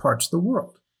different parts of the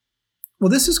world. Well,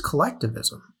 this is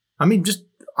collectivism. Just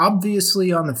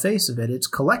obviously on the face of it, it's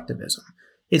collectivism.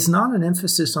 It's not an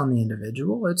emphasis on the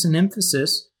individual. It's an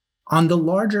emphasis on the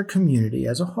larger community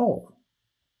as a whole.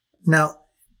 Now,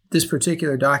 this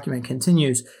particular document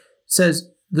continues, says,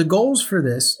 the goals for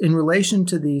this in relation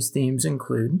to these themes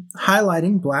include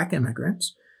highlighting Black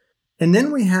immigrants, and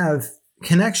then we have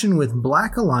connection with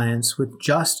Black Alliance with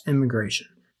Just Immigration.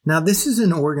 Now, this is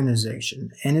an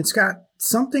organization, and it's got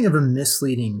something of a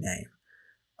misleading name.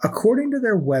 According to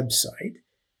their website,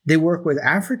 they work with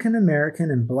African American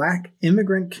and Black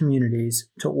immigrant communities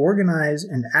to organize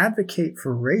and advocate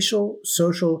for racial,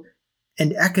 social,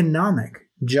 and economic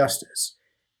justice.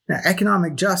 Now,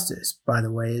 economic justice, by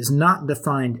the way, is not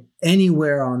defined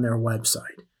anywhere on their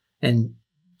website. And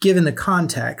given the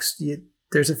context,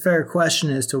 there's a fair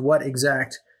question as to what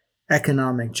exact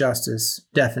economic justice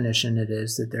definition it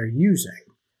is that they're using.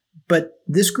 But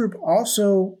this group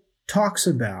also talks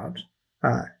about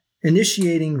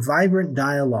initiating vibrant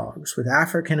dialogues with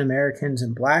African Americans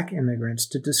and Black immigrants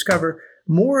to discover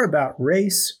more about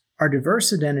race, our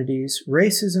diverse identities,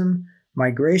 racism,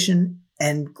 migration,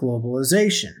 and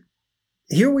globalization.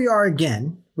 Here we are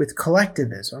again with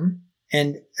collectivism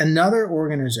and another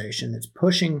organization that's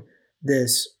pushing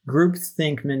this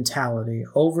groupthink mentality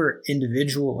over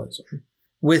individualism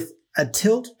with a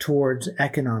tilt towards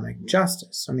economic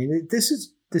justice. I mean, this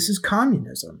is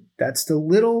communism. That's the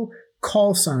little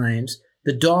call signs,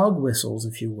 the dog whistles,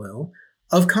 if you will,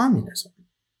 of communism.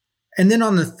 And then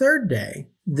on the third day,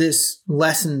 this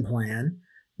lesson plan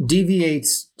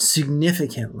deviates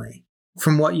significantly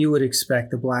from what you would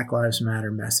expect the Black Lives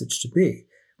Matter message to be.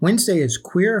 Wednesday is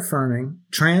queer affirming,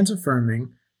 trans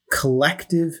affirming,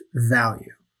 collective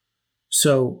value.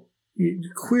 So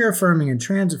queer affirming and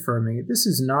trans affirming, this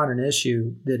is not an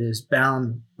issue that is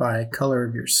bound by color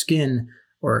of your skin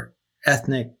or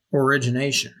ethnic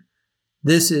origination.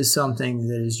 This is something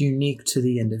that is unique to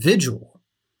the individual.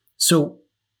 So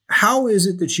how is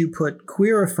it that you put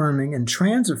queer affirming and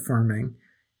trans affirming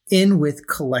in with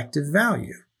collective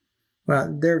value?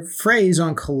 Well, their phrase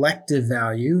on collective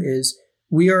value is,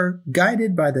 we are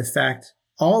guided by the fact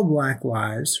all Black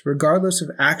lives, regardless of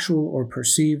actual or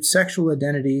perceived sexual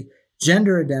identity,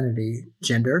 gender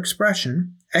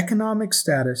expression, economic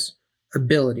status,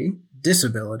 ability,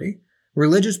 disability,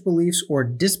 religious beliefs or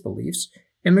disbeliefs,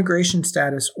 immigration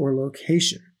status, or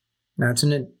location. Now, it's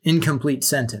an incomplete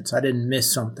sentence. I didn't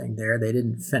miss something there. They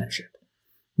didn't finish it.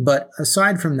 But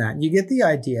aside from that, you get the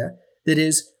idea that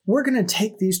is, we're going to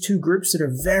take these two groups that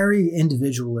are very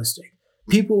individualistic,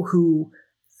 people who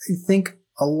think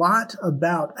a lot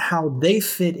about how they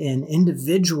fit in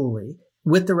individually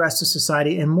with the rest of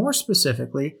society, and more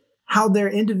specifically, how their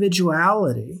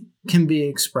individuality can be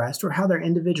expressed or how their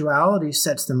individuality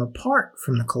sets them apart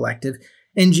from the collective.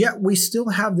 And yet we still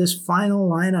have this final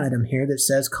line item here that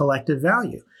says collective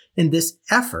value. In this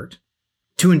effort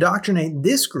to indoctrinate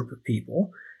this group of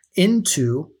people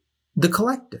into the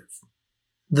collective.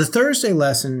 The Thursday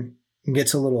lesson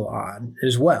gets a little odd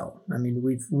as well. I mean,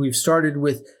 we've started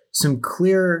with some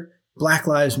clear Black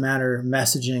Lives Matter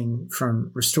messaging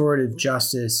from restorative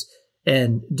justice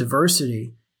and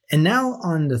diversity. And now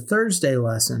on the Thursday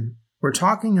lesson, we're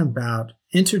talking about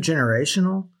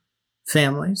intergenerational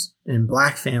families and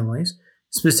Black families,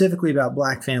 specifically about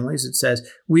Black families. It says,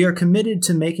 we are committed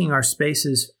to making our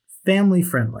spaces family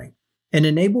friendly and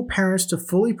enable parents to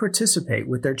fully participate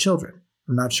with their children.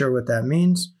 I'm not sure what that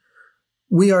means.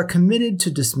 We are committed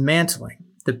to dismantling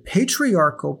the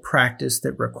patriarchal practice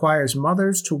that requires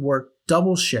mothers to work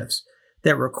double shifts,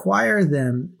 that require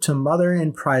them to mother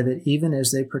in private even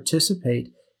as they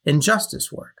participate in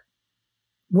justice work.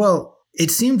 Well,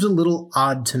 it seems a little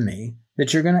odd to me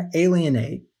that you're going to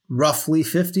alienate roughly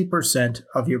 50%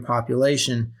 of your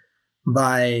population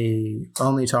by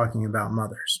only talking about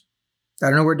mothers. I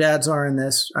don't know where dads are in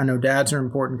this. I know dads are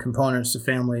important components to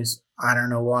families. I don't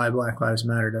know why Black Lives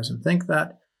Matter doesn't think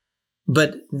that.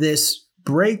 But this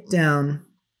breakdown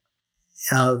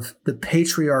of the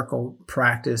patriarchal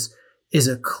practice is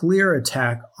a clear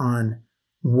attack on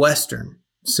Western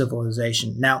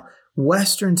civilization. Now,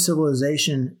 Western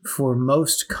civilization for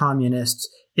most communists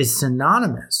is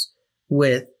synonymous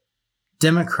with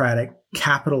democratic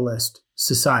capitalist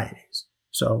societies.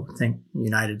 So think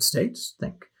United States,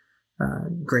 think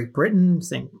Great Britain,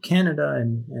 think Canada,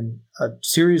 and a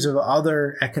series of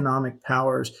other economic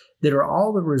powers that are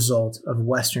all the result of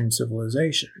Western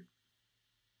civilization.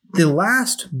 The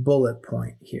last bullet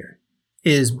point here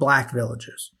is Black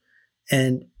villages.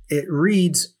 And it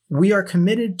reads, we are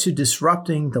committed to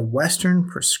disrupting the Western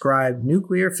prescribed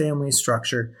nuclear family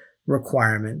structure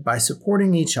requirement by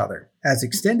supporting each other as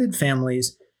extended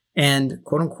families and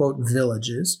quote-unquote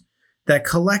villages that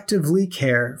collectively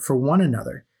care for one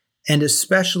another and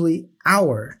especially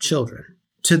our children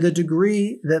to the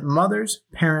degree that mothers,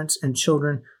 parents, and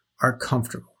children are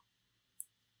comfortable.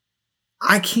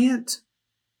 I can't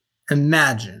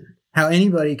imagine how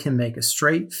anybody can make a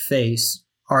straight face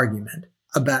argument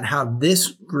about how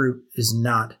this group is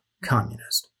not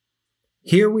communist.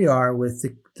 Here we are with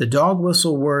the dog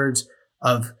whistle words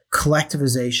of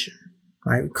collectivization,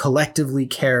 right? Collectively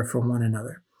care for one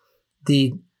another.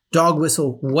 The dog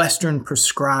whistle Western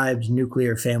prescribed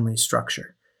nuclear family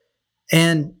structure.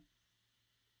 And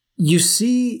you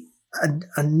see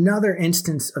another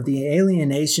instance of the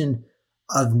alienation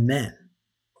of men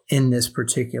in this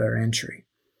particular entry.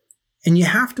 And you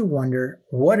have to wonder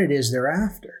what it is they're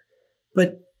after.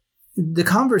 But the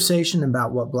conversation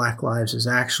about what Black Lives is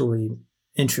actually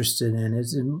interested in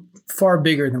is far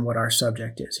bigger than what our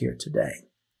subject is here today.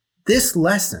 This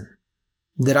lesson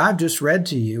that I've just read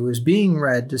to you is being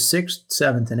read to 6th,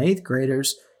 7th, and 8th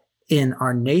graders in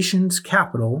our nation's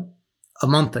capital a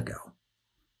month ago.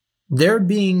 They're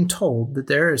being told that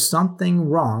there is something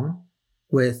wrong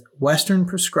with Western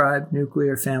prescribed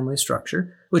nuclear family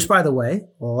structure, which, by the way,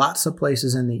 lots of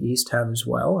places in the East have as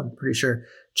well. I'm pretty sure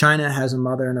China has a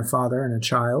mother and a father and a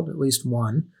child, at least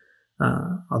one,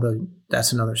 although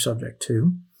that's another subject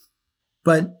too.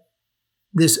 But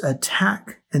this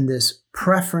attack and this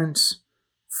preference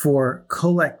for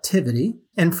collectivity,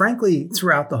 and frankly,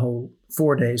 throughout the whole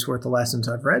 4 days worth of lessons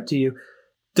I've read to you,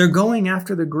 they're going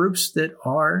after the groups that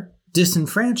are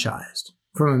disenfranchised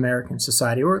from American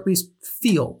society, or at least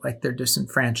feel like they're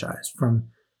disenfranchised from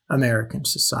American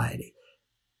society.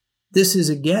 This is,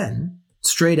 again,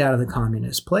 straight out of the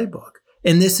communist playbook.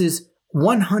 And this is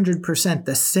 100%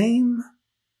 the same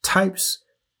types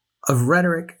of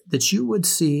rhetoric that you would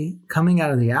see coming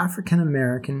out of the African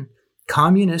American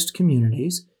communist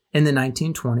communities in the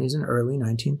 1920s and early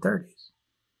 1930s.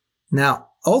 Now,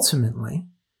 ultimately,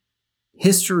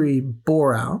 history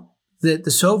bore out that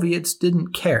the Soviets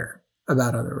didn't care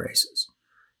about other races.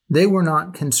 They were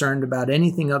not concerned about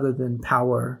anything other than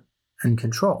power and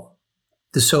control.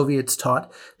 The Soviets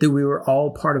taught that we were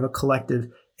all part of a collective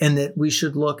and that we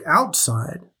should look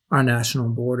outside our national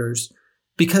borders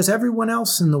because everyone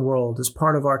else in the world is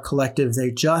part of our collective.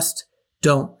 They just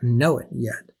don't know it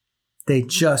yet. They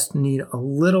just need a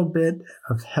little bit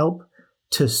of help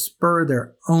to spur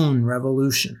their own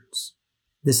revolutions.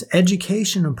 This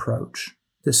education approach,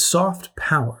 this soft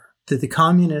power that the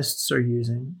communists are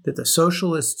using, that the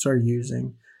socialists are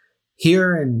using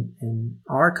here in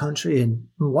our country, in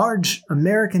large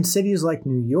American cities like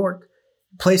New York,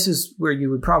 places where you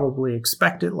would probably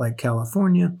expect it, like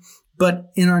California,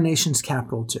 but in our nation's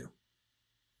capital too.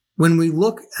 When we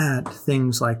look at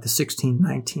things like the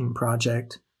 1619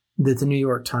 Project that the New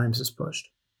York Times has pushed,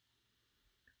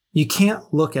 you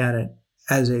can't look at it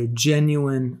as a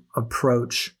genuine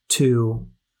approach to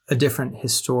a different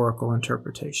historical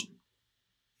interpretation.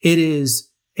 It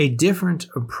is a different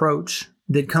approach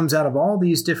that comes out of all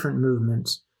these different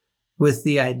movements with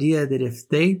the idea that if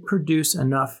they produce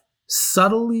enough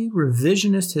subtly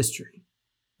revisionist history,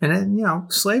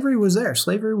 and slavery was there,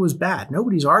 slavery was bad.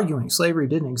 Nobody's arguing slavery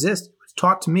didn't exist. It was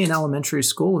taught to me in elementary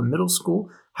school and middle school,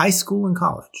 high school and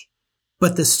college.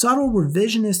 But the subtle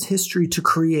revisionist history to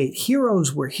create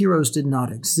heroes where heroes did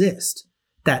not exist,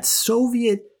 that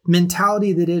Soviet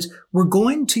mentality that is, we're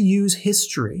going to use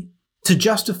history to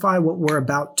justify what we're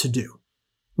about to do.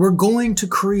 We're going to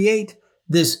create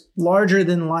this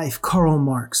larger-than-life Karl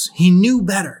Marx. He knew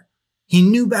better. He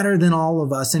knew better than all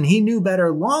of us, and he knew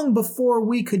better long before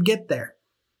we could get there.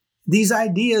 These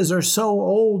ideas are so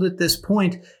old at this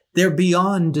point, they're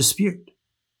beyond dispute.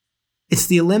 It's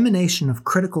the elimination of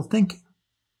critical thinking.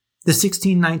 The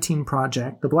 1619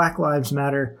 Project, the Black Lives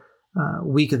Matter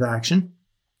Week of Action,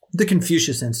 the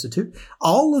Confucius Institute,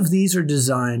 all of these are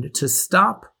designed to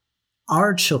stop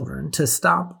our children, to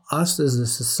stop us as a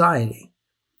society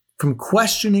from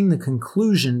questioning the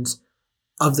conclusions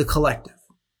of the collective.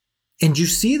 And you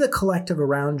see the collective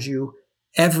around you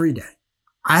every day.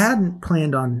 I hadn't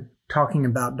planned on talking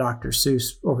about Dr.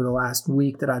 Seuss over the last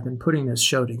week that I've been putting this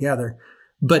show together,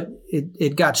 but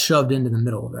it got shoved into the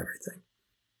middle of everything.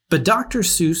 But Dr.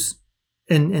 Seuss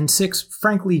and 6,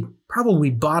 frankly, probably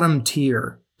bottom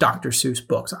tier Dr. Seuss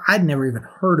books, I'd never even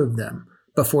heard of them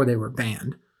before they were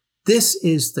banned. This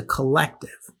is the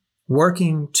collective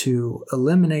working to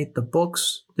eliminate the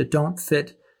books that don't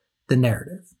fit the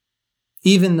narrative,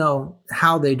 even though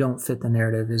how they don't fit the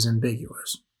narrative is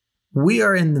ambiguous. We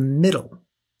are in the middle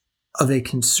of a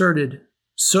concerted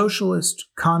socialist,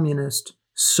 communist,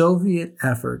 Soviet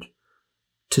effort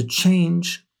to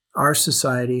change our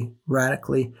society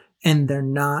radically, and they're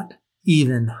not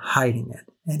even hiding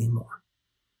it anymore.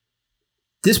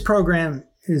 This program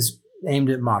is aimed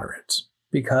at moderates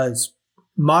because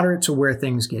moderates are where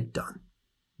things get done.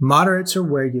 Moderates are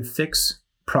where you fix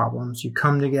problems, you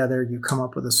come together, you come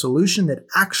up with a solution that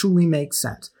actually makes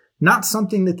sense. Not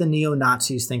something that the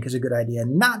neo-Nazis think is a good idea,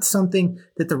 not something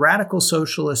that the radical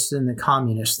socialists and the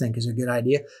communists think is a good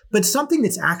idea, but something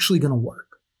that's actually going to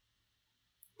work.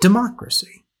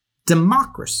 Democracy.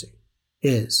 Democracy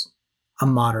is a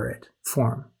moderate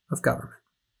form of government.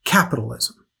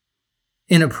 Capitalism,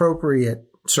 in appropriate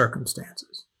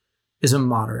circumstances, is a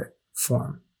moderate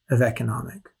form of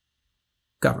economic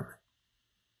government.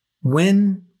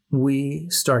 When we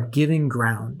start giving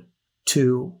ground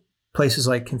to places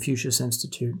like Confucius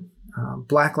Institute,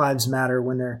 Black Lives Matter,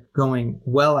 when they're going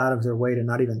well out of their way to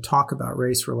not even talk about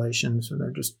race relations, when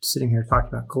they're just sitting here talking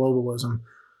about globalism,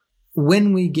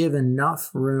 when we give enough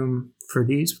room for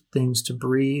these things to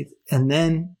breathe and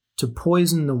then to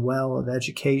poison the well of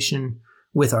education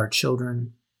with our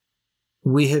children,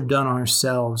 we have done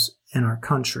ourselves and our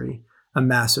country a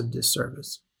massive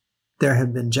disservice. There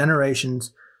have been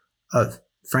generations of,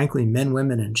 frankly, men,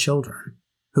 women, and children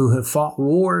who have fought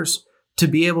wars to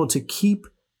be able to keep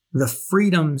the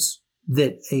freedoms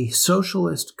that a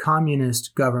socialist,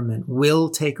 communist government will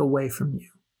take away from you.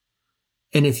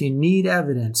 And if you need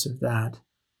evidence of that,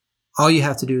 all you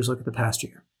have to do is look at the past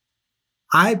year.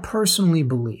 I personally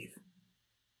believe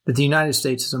that the United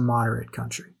States is a moderate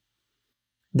country,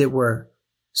 that we're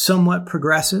somewhat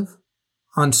progressive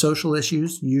on social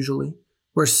issues, usually.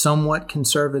 We're somewhat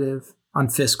conservative on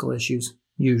fiscal issues,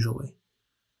 usually.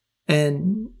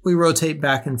 And we rotate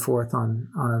back and forth on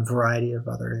a variety of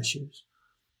other issues.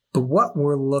 But what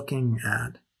we're looking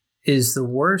at is the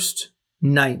worst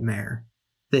nightmare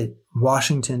that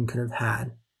Washington could have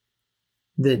had,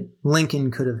 that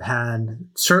Lincoln could have had,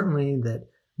 certainly that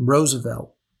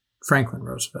Franklin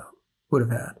Roosevelt would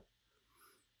have had.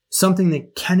 Something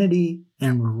that Kennedy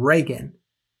and Reagan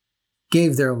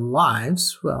gave their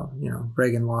lives,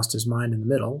 Reagan lost his mind in the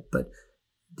middle, but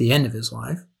the end of his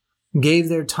life, gave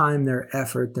their time, their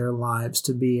effort, their lives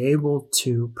to be able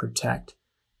to protect.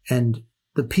 And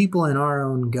the people in our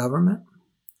own government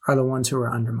are the ones who are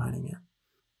undermining it.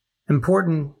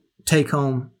 Important take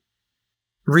home,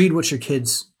 read what your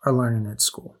kids are learning at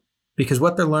school. Because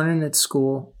what they're learning at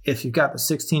school, if you've got the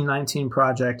 1619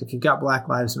 Project, if you've got Black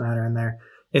Lives Matter in there,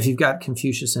 if you've got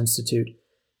Confucius Institute,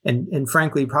 and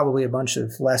frankly, probably a bunch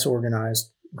of less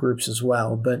organized groups as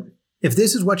well. But if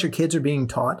this is what your kids are being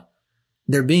taught,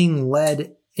 they're being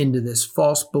led into this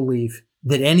false belief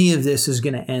that any of this is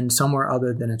going to end somewhere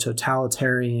other than a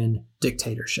totalitarian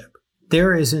dictatorship.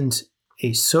 There isn't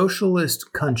a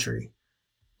socialist country,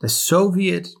 the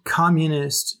Soviet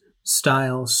communist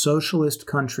style socialist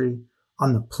country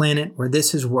on the planet where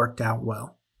this has worked out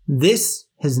well. This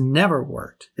has never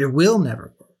worked. It will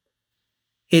never work.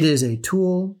 It is a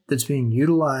tool that's being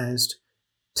utilized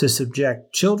to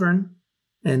subject children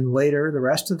and later the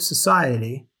rest of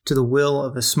society to the will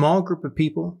of a small group of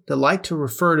people that like to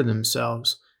refer to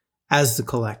themselves as the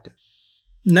collective.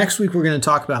 Next week, we're going to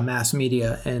talk about mass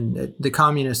media and the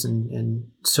communist and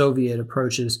Soviet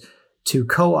approaches to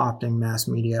co-opting mass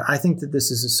media. I think that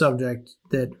this is a subject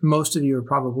that most of you are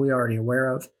probably already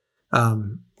aware of.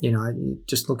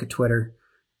 Just look at Twitter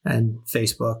and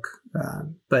Facebook.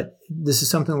 But this is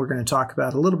something we're going to talk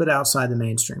about a little bit outside the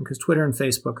mainstream because Twitter and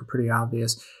Facebook are pretty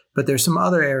obvious. But there's some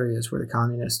other areas where the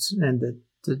communists and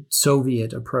the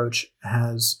Soviet approach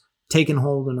has taken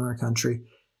hold in our country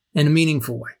in a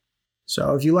meaningful way.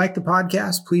 So if you like the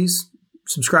podcast, please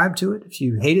subscribe to it. If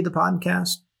you hated the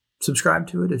podcast, subscribe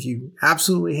to it. If you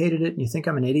absolutely hated it and you think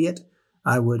I'm an idiot,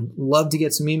 I would love to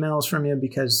get some emails from you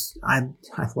because I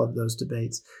love those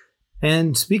debates.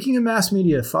 And speaking of mass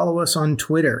media, follow us on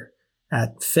Twitter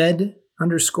at Fed_Outpost.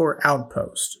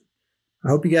 I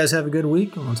hope you guys have a good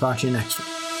week, and we'll talk to you next week.